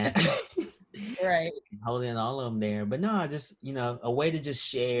right holding all of them there. But no, just, you know, a way to just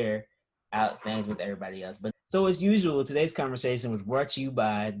share out things with everybody else. But so as usual, today's conversation was brought to you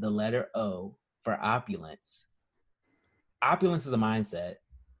by the letter O for opulence. Opulence is a mindset.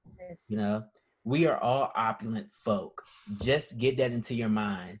 Yes. You know, we are all opulent folk. Just get that into your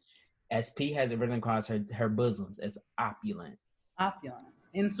mind. As P has it written across her bosoms as opulent. Opulent.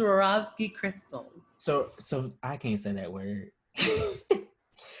 In Swarovski crystals. So I can't say that word.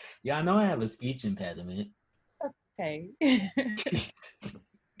 Y'all know I have a speech impediment. Okay.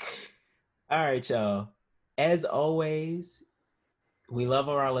 All right, y'all. As always, we love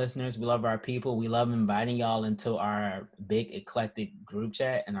our listeners. We love our people. We love inviting y'all into our big eclectic group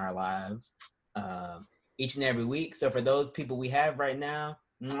chat in our lives each and every week. So for those people we have right now,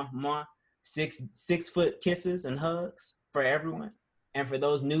 6 foot kisses and hugs for everyone. And for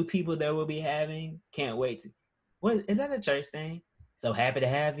those new people that we'll be having, can't wait to. What is that, a church thing? So happy to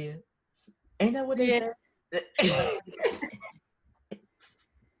have you. Ain't that what they said?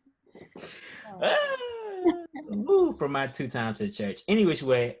 For my 2 times at church. Any which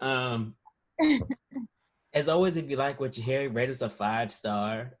way, as always, if you like what you hear, rate us a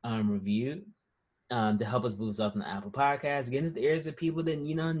 5-star review to help us boost up in the Apple Podcast, get into the ears of people that,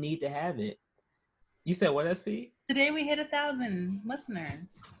 you know, need to have it. You said what, SP? Today we hit 1,000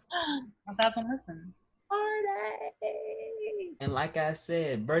 listeners. 1,000 listens. And like I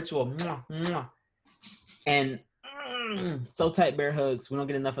said, virtual and so tight bear hugs. We don't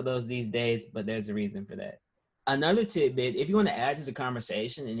get enough of those these days, but there's a reason for that. Another tidbit, if you want to add to the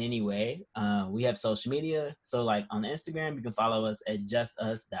conversation in any way, we have social media. So like on Instagram, you can follow us at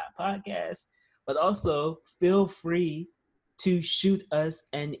justus.podcast. But also feel free to shoot us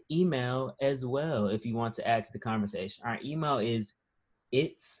an email as well if you want to add to the conversation. Our email is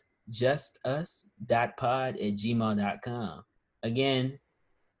itsjustus.pod@gmail.com. Again,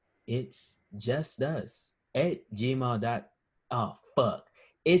 it's justus@gmail.com. Oh, fuck.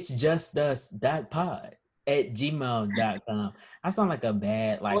 It's justus.pod@gmail.com. I sound like a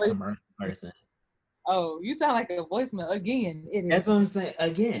bad commercial person. Oh, you sound like a voicemail again. That's what I'm saying.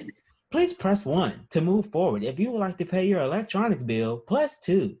 Again, please press 1 to move forward. If you would like to pay your electronics bill, plus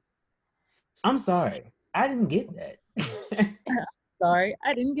 2. I'm sorry, I didn't get that. Sorry,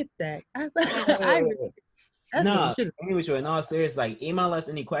 I didn't get that. That's what No, we should. in all serious, like email us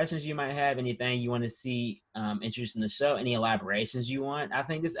any questions you might have, anything you want to see introduced in the show, any elaborations you want. I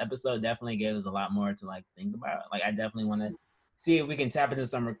think this episode definitely gave us a lot more to like think about. Like I definitely want to see if we can tap into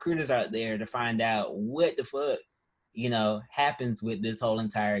some recruiters out there to find out what the fuck, happens with this whole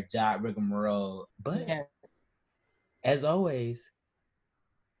entire job rigmarole. But as always,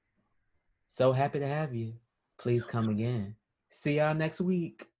 so happy to have you. Please come again. See y'all next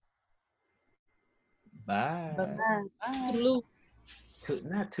week. Bye. Bye. Bye.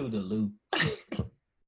 Not to the loop.